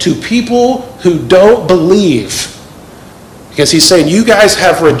sign to people who don't believe. Because he's saying, you guys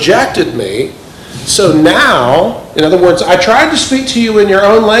have rejected me. So now, in other words, I tried to speak to you in your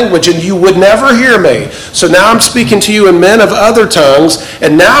own language and you would never hear me. So now I'm speaking to you in men of other tongues,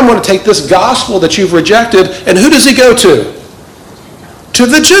 and now I'm going to take this gospel that you've rejected, and who does he go to? To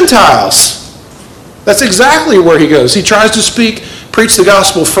the Gentiles. That's exactly where he goes. He tries to preach the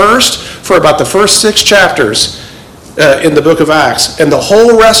gospel first for about the first 6 chapters in the book of Acts, and the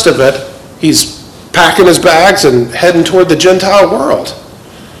whole rest of it, he's packing his bags and heading toward the Gentile world.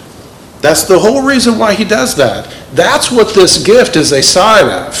 That's the whole reason why he does that. That's what this gift is a sign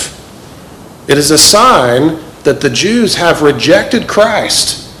of. It is a sign that the Jews have rejected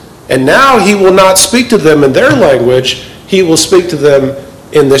Christ, and now he will not speak to them in their language. He will speak to them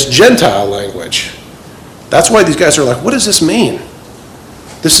in this Gentile language. That's why these guys are like, what does this mean?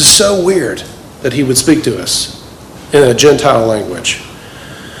 This is so weird that he would speak to us in a Gentile language.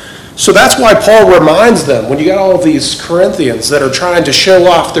 So that's why Paul reminds them, when you got all of these Corinthians that are trying to show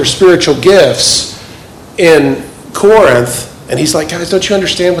off their spiritual gifts in Corinth, and he's like, guys, don't you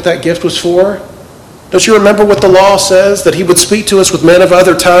understand what that gift was for? Don't you remember what the law says? That he would speak to us with men of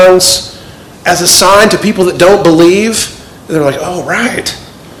other tongues as a sign to people that don't believe? And they're like, oh, right.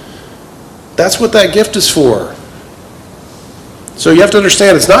 That's what that gift is for. So you have to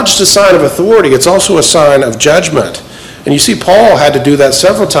understand, it's not just a sign of authority, it's also a sign of judgment. And you see, Paul had to do that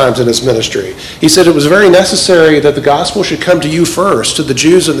several times in his ministry. He said it was very necessary that the gospel should come to you first, to the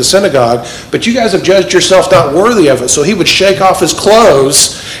Jews in the synagogue, but you guys have judged yourself not worthy of it. So he would shake off his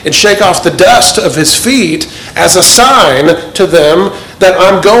clothes and shake off the dust of his feet as a sign to them that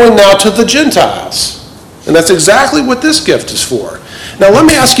I'm going now to the Gentiles. And that's exactly what this gift is for. Now let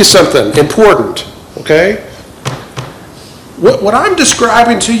me ask you something important, okay? What I'm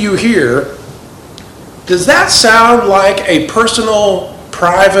describing to you here, does that sound like a personal,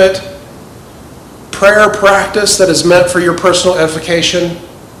 private prayer practice that is meant for your personal edification?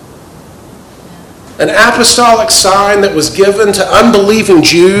 An apostolic sign that was given to unbelieving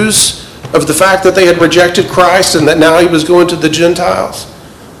Jews of the fact that they had rejected Christ and that now he was going to the Gentiles?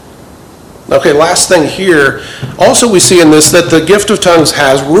 Okay, last thing here. Also we see in this that the gift of tongues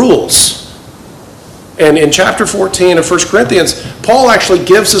has rules. And in chapter 14 of 1 Corinthians, Paul actually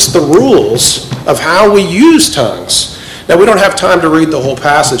gives us the rules of how we use tongues. Now, we don't have time to read the whole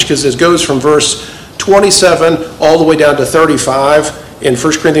passage because it goes from verse 27 all the way down to 35 in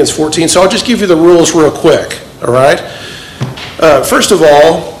 1 Corinthians 14. So I'll just give you the rules real quick, all right? First of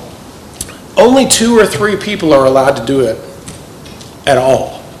all, only 2 or 3 people are allowed to do it at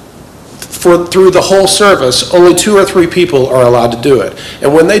all. Through the whole service, only 2 or 3 people are allowed to do it.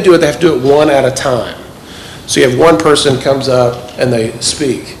 And when they do it, they have to do it one at a time. So you have one person comes up and they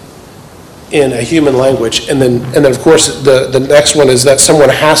speak in a human language, and then of course the next one is that someone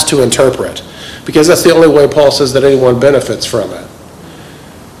has to interpret, because that's the only way Paul says that anyone benefits from it.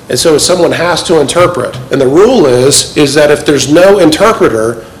 And so someone has to interpret. And the rule is that if there's no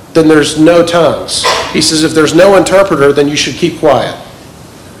interpreter, then there's no tongues. He says if there's no interpreter, then you should keep quiet.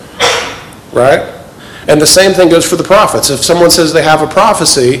 Right? And the same thing goes for the prophets. If someone says they have a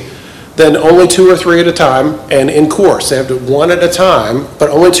prophecy, then only 2 or 3 at a time, and in course. They have to do one at a time, but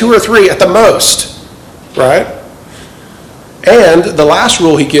only 2 or 3 at the most. Right? And the last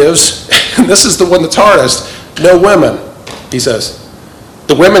rule he gives, and this is the one that's hardest, no women, he says.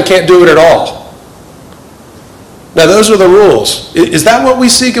 The women can't do it at all. Now those are the rules. Is that what we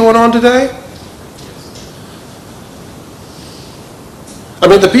see going on today? I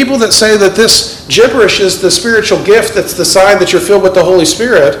mean, the people that say that this gibberish is the spiritual gift that's the sign that you're filled with the Holy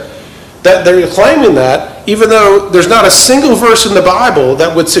Spirit, that they're claiming that, even though there's not a single verse in the Bible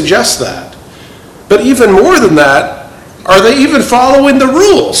that would suggest that. But even more than that, are they even following the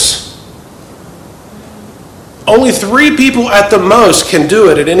rules? Only 3 people at the most can do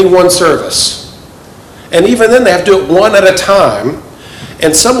it at any one service. And even then they have to do it one at a time,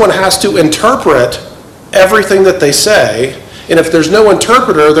 and someone has to interpret everything that they say. And if there's no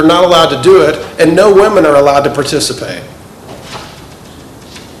interpreter, they're not allowed to do it, and no women are allowed to participate.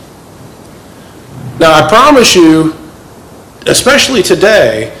 Now, I promise you, especially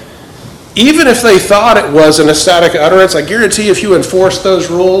today, even if they thought it was an ecstatic utterance, I guarantee if you enforced those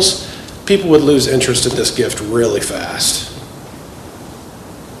rules, people would lose interest in this gift really fast.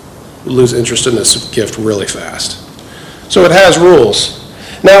 Would lose interest in this gift really fast. So it has rules.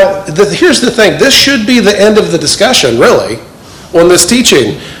 Now, here's the thing. This should be the end of the discussion, really, on this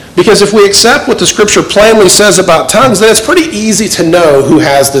teaching, because if we accept what the scripture plainly says about tongues, then it's pretty easy to know who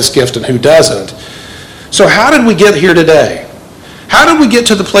has this gift and who doesn't. So how did we get here today? How did we get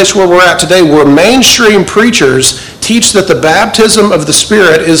to the place where we're at today, where mainstream preachers teach that the baptism of the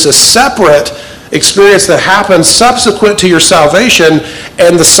Spirit is a separate experience that happens subsequent to your salvation,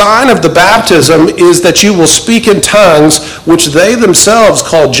 and the sign of the baptism is that you will speak in tongues, which they themselves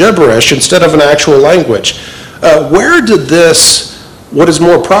call gibberish instead of an actual language? Where did this, what is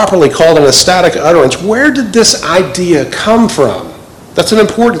more properly called an ecstatic utterance, where did this idea come from? That's an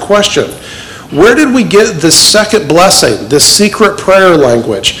important question. Where did we get this second blessing, this secret prayer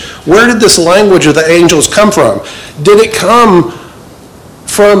language? Where did this language of the angels come from? Did it come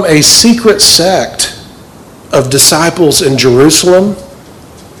from a secret sect of disciples in Jerusalem?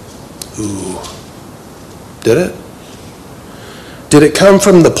 Ooh. Did it? Did it come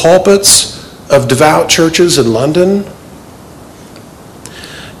from the pulpits of devout churches in London?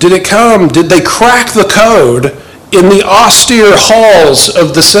 Did they crack the code in the austere halls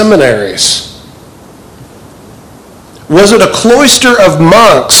of the seminaries? Was it a cloister of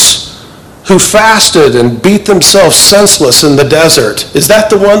monks who fasted and beat themselves senseless in the desert? Is that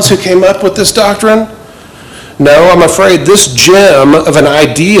the ones who came up with this doctrine? No, I'm afraid this gem of an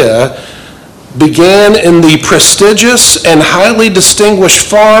idea began in the prestigious and highly distinguished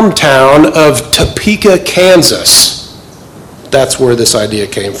farm town of Topeka, Kansas. That's where this idea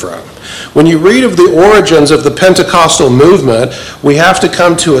came from. When you read of the origins of the Pentecostal movement, we have to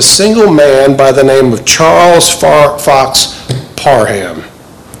come to a single man by the name of Charles Fox Parham.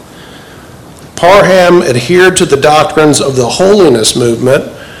 Parham adhered to the doctrines of the holiness movement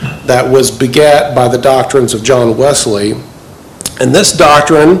that was begat by the doctrines of John Wesley. And this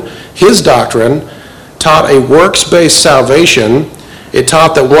doctrine, his doctrine, taught a works-based salvation. It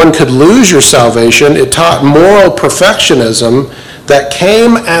taught that one could lose your salvation. It taught moral perfectionism that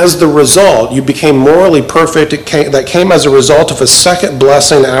came as the result. You became morally perfect. That came as a result of a second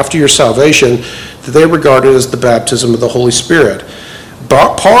blessing after your salvation that they regarded as the baptism of the Holy Spirit.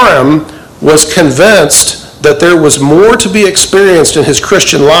 Parham was convinced that there was more to be experienced in his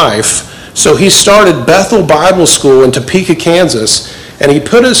Christian life, so he started Bethel Bible School in Topeka, Kansas, and he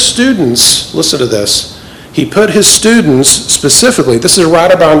put his students, listen to this, he put his students specifically, this is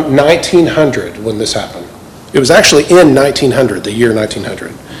right about 1900 when this happened. It was actually in 1900, the year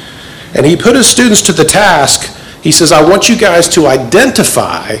 1900. And he put his students to the task. He says, I want you guys to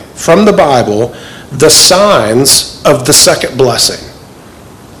identify from the Bible the signs of the second blessing.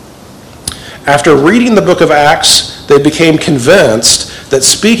 After reading the book of Acts, they became convinced that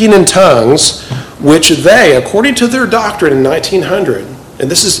speaking in tongues, which they, according to their doctrine in 1900,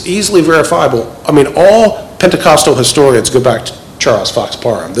 and this is easily verifiable, I mean, all Pentecostal historians go back to Charles Fox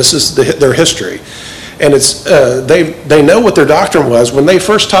Parham. This is their history. And it's they know what their doctrine was. When they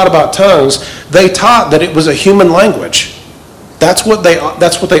first taught about tongues, they taught that it was a human language. That's what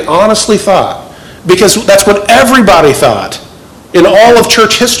they honestly thought. Because that's what everybody thought in all of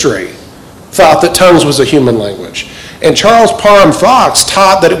church history, thought that tongues was a human language. And Charles Parham Fox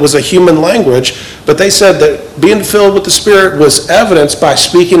taught that it was a human language, but they said that being filled with the Spirit was evidenced by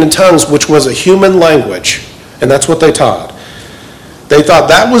speaking in tongues, which was a human language. And that's what they taught. They thought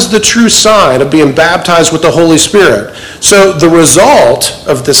that was the true sign of being baptized with the Holy Spirit. So the result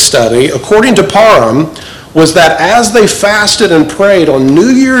of this study, according to Parham, was that as they fasted and prayed on New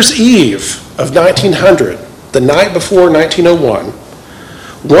Year's Eve of 1900, the night before 1901,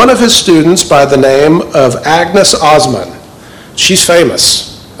 one of his students by the name of Agnes Osman, she's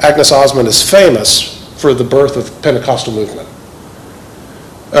famous. Agnes Osman is famous for the birth of the Pentecostal movement.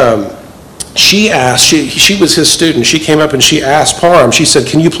 She asked, she was his student, she came up and she asked Parham, she said,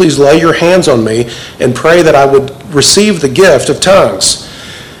 can you please lay your hands on me and pray that I would receive the gift of tongues?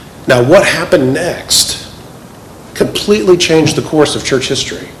 Now what happened next completely changed the course of church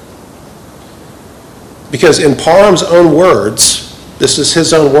history. Because in Parham's own words, this is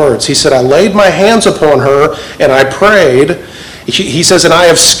his own words, he said, I laid my hands upon her and I prayed. He says, and I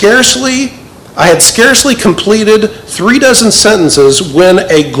had scarcely completed 36 sentences when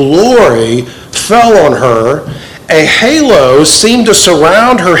a glory fell on her. A halo seemed to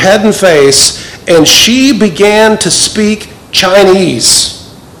surround her head and face, and she began to speak Chinese.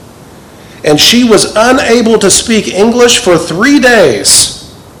 And she was unable to speak English for 3 days.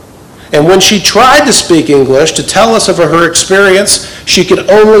 And when she tried to speak English to tell us of her experience, she could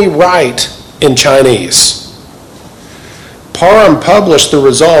only write in Chinese. Parham published the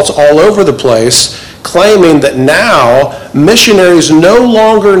results all over the place, claiming that now missionaries no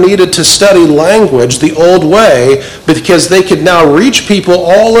longer needed to study language the old way because they could now reach people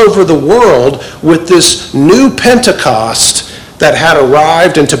all over the world with this new Pentecost that had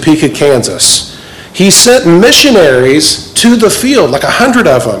arrived in Topeka, Kansas. He sent missionaries to the field, like 100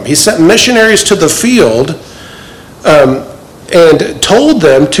 of them. He sent missionaries to the field and told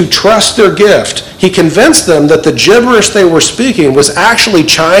them to trust their gift. He convinced them that the gibberish they were speaking was actually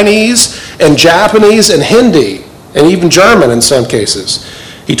Chinese and Japanese and Hindi, and even German in some cases.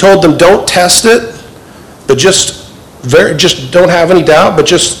 He told them, don't test it, but just don't have any doubt, but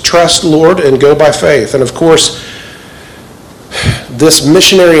just trust the Lord and go by faith. And of course, this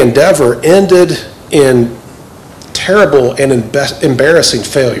missionary endeavor ended in terrible and embarrassing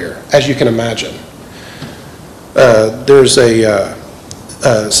failure, as you can imagine. There's a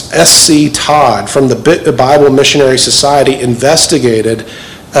S.C. Todd from the Bible Missionary Society investigated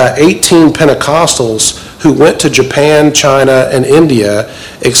 18 Pentecostals who went to Japan, China, and India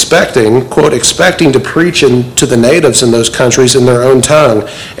expecting, quote, expecting to preach to the natives in those countries in their own tongue,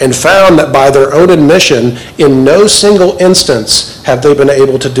 and found that by their own admission, in no single instance have they been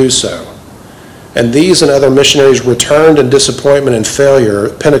able to do so. And these and other missionaries returned in disappointment and failure.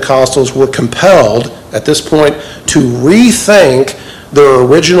 Pentecostals were compelled, at this point, to rethink their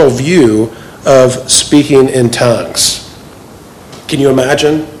original view of speaking in tongues. Can you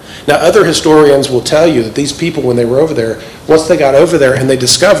imagine? Now, other historians will tell you that these people, when they were over there, once they got over there and they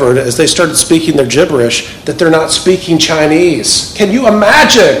discovered, as they started speaking their gibberish, that they're not speaking Chinese. Can you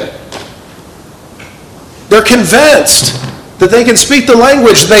imagine? They're convinced that they can speak the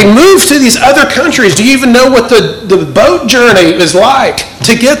language. They move to these other countries. Do you even know what the boat journey is like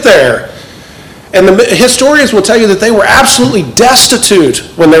to get there? And the historians will tell you that they were absolutely destitute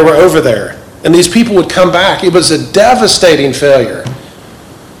when they were over there. And these people would come back. It was a devastating failure.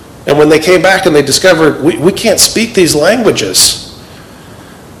 And when they came back and they discovered, we can't speak these languages.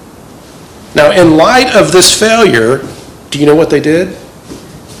 Now, in light of this failure, do you know what they did?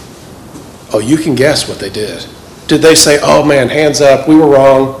 Oh, you can guess what they did. Did they say, oh man, hands up, we were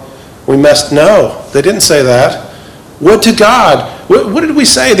wrong, we messed? No, they didn't say that. Would to God. What did we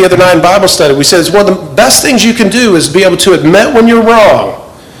say the other night in Bible study? We said it's one of the best things you can do is be able to admit when you're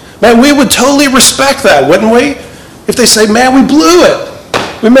wrong. Man, we would totally respect that, wouldn't we? If they say, man, we blew it.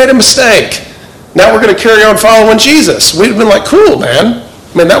 We made a mistake. Now we're going to carry on following Jesus. We'd have been like, cool, man.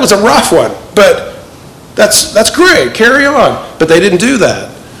 Man, that was a rough one, but that's great. Carry on. But they didn't do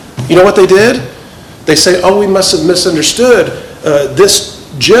that. You know what they did? They say, oh, we must have misunderstood. This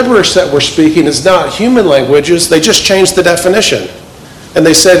gibberish that we're speaking is not human languages. They just changed the definition. And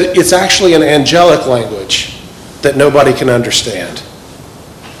they said it's actually an angelic language that nobody can understand.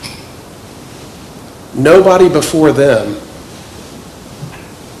 Nobody before them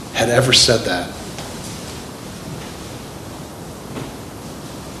had ever said that.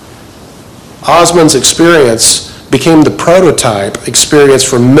 Osman's experience became the prototype experience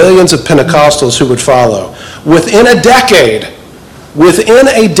for millions of Pentecostals who would follow. Within a decade,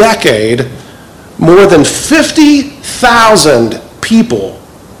 more than 50,000 people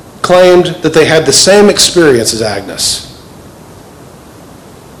claimed that they had the same experience as Agnes.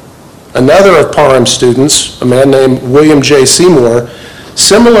 Another of Parham's students, a man named William J. Seymour,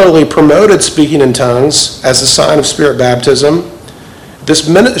 similarly promoted speaking in tongues as a sign of spirit baptism. This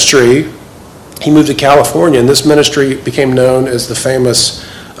ministry, he moved to California, and this ministry became known as the famous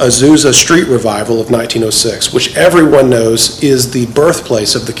Azusa Street Revival of 1906, which everyone knows is the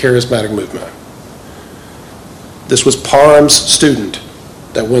birthplace of the charismatic movement. This was Parham's student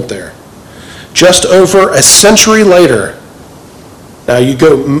that went there. Just over a century later, now you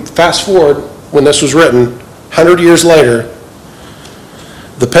go fast forward when this was written, 100 years later,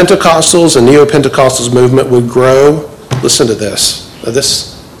 the Pentecostals and Neo-Pentecostals movement would grow. Listen to this. Now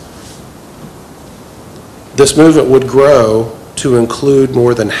this movement would grow to include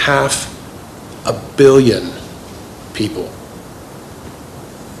more than 500 million people.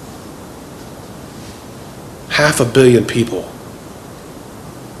 500 million people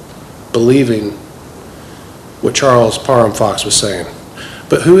believing what Charles Parham Fox was saying.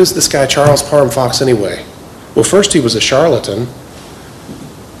 But who is this guy Charles Parham Fox anyway? Well, first he was a charlatan.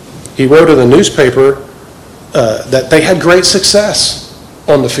 He wrote in the newspaper that they had great success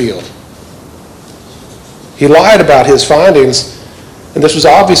on the field. He lied about his findings, and this was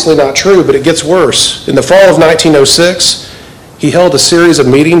obviously not true, but it gets worse. In the fall of 1906, he held a series of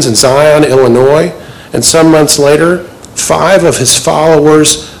meetings in Zion, Illinois, and some months later, 5 of his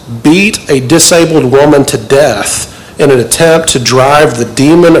followers beat a disabled woman to death in an attempt to drive the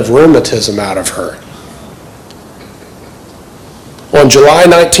demon of rheumatism out of her. On July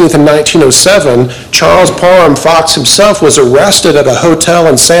 19th in 1907, Charles Parham Fox himself was arrested at a hotel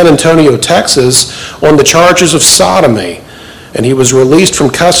in San Antonio, Texas, on the charges of sodomy, and he was released from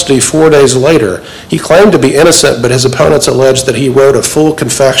custody 4 days later. He claimed to be innocent, but his opponents alleged that he wrote a full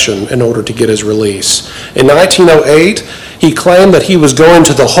confession in order to get his release. In 1908, he claimed that he was going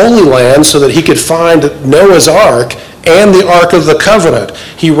to the Holy Land so that he could find Noah's Ark and the Ark of the Covenant.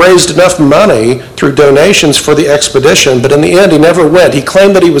 He raised enough money through donations for the expedition, but in the end he never went. He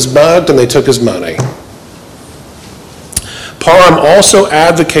claimed that he was mugged and they took his money. Parham also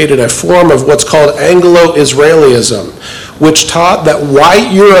advocated a form of what's called Anglo-Israelism, which taught that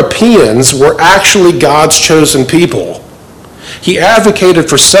white Europeans were actually God's chosen people. He advocated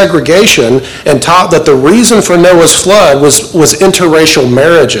for segregation and taught that the reason for Noah's flood was interracial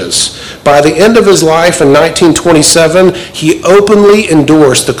marriages. By the end of his life in 1927, he openly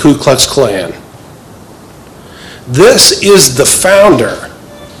endorsed the Ku Klux Klan. This is the founder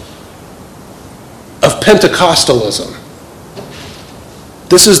of Pentecostalism.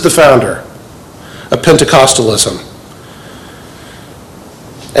 This is the founder of Pentecostalism.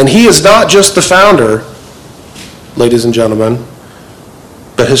 And he is not just the founder, ladies and gentlemen,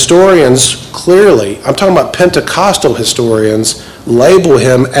 but historians clearly, I'm talking about Pentecostal historians, label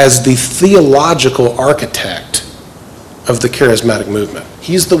him as the theological architect of the charismatic movement.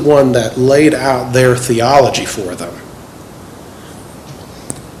 He's the one that laid out their theology for them.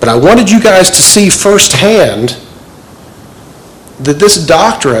 But I wanted you guys to see firsthand that this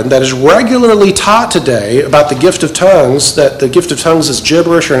doctrine that is regularly taught today about the gift of tongues, that the gift of tongues is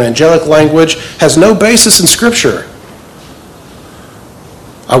gibberish or an angelic language, has no basis in Scripture.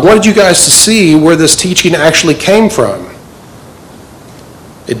 I wanted you guys to see where this teaching actually came from.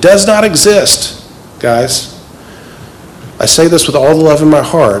 It does not exist, guys. I say this with all the love in my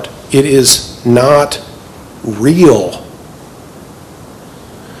heart. It is not real.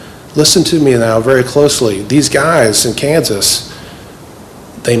 Listen to me now very closely. These guys in Kansas,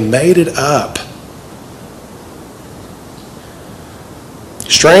 they made it up.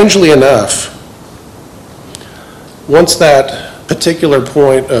 Strangely enough, once that particular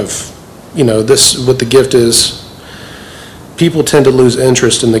point of, this, what the gift is, people tend to lose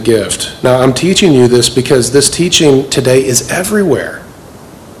interest in the gift. Now, I'm teaching you this because this teaching today is everywhere.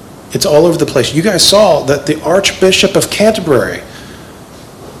 It's all over the place. You guys saw that the Archbishop of Canterbury,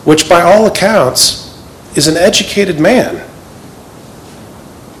 which by all accounts is an educated man.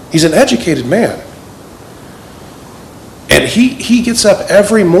 He's an educated man. And he gets up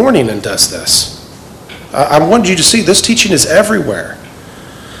every morning and does this. I want you to see this teaching is everywhere.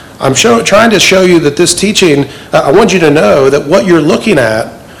 I'm trying to show you that this teaching, I want you to know that what you're looking at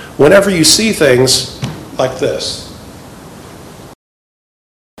whenever you see things like this.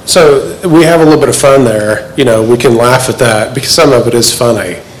 So we have a little bit of fun there. We can laugh at that because some of it is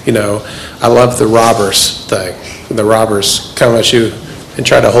funny. I love the robbers thing. The robbers come at you and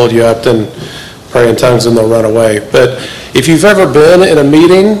try to hold you up, then pray in tongues and they'll run away. But if you've ever been in a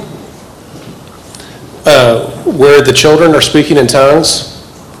meeting where the children are speaking in tongues,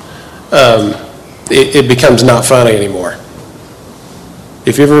 it becomes not funny anymore.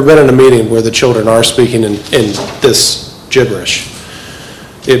 If you've ever been in a meeting where the children are speaking in this gibberish,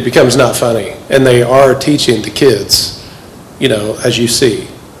 it becomes not funny. And they are teaching the kids, as you see.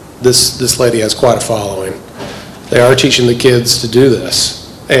 This lady has quite a following. They are teaching the kids to do this.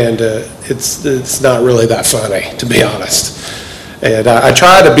 And it's not really that funny, to be honest. And I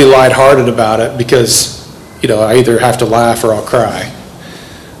try to be lighthearted about it because, I either have to laugh or I'll cry.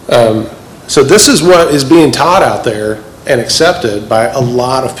 So this is what is being taught out there and accepted by a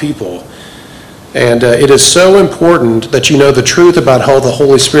lot of people. And it is so important that you know the truth about how the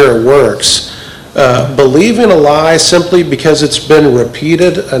Holy Spirit works. Believing a lie simply because it's been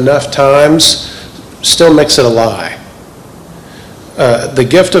repeated enough times still makes it a lie. The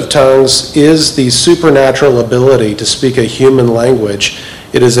gift of tongues is the supernatural ability to speak a human language.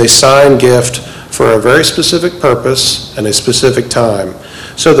 It is a sign gift for a very specific purpose and a specific time.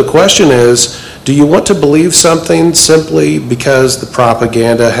 So the question is, do you want to believe something simply because the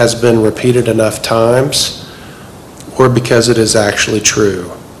propaganda has been repeated enough times, or because it is actually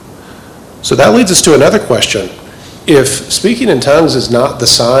true? So that leads us to another question. If speaking in tongues is not the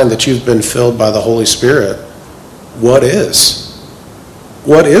sign that you've been filled by the Holy Spirit, what is?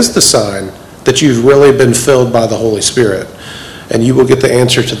 What is the sign that you've really been filled by the Holy Spirit? And you will get the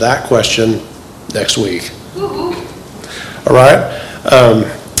answer to that question next week. All right?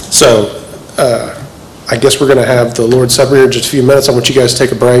 I guess we're going to have the Lord's Supper here in just a few minutes. I want you guys to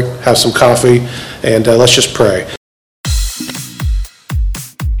take a break, have some coffee, and let's just pray.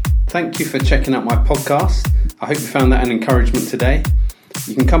 Thank you for checking out my podcast. I hope you found that an encouragement today.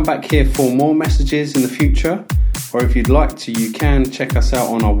 You can come back here for more messages in the future, or if you'd like to, you can check us out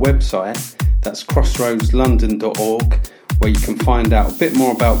on our website. That's crossroadslondon.org, where you can find out a bit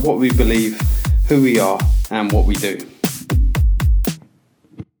more about what we believe, who we are, and what we do.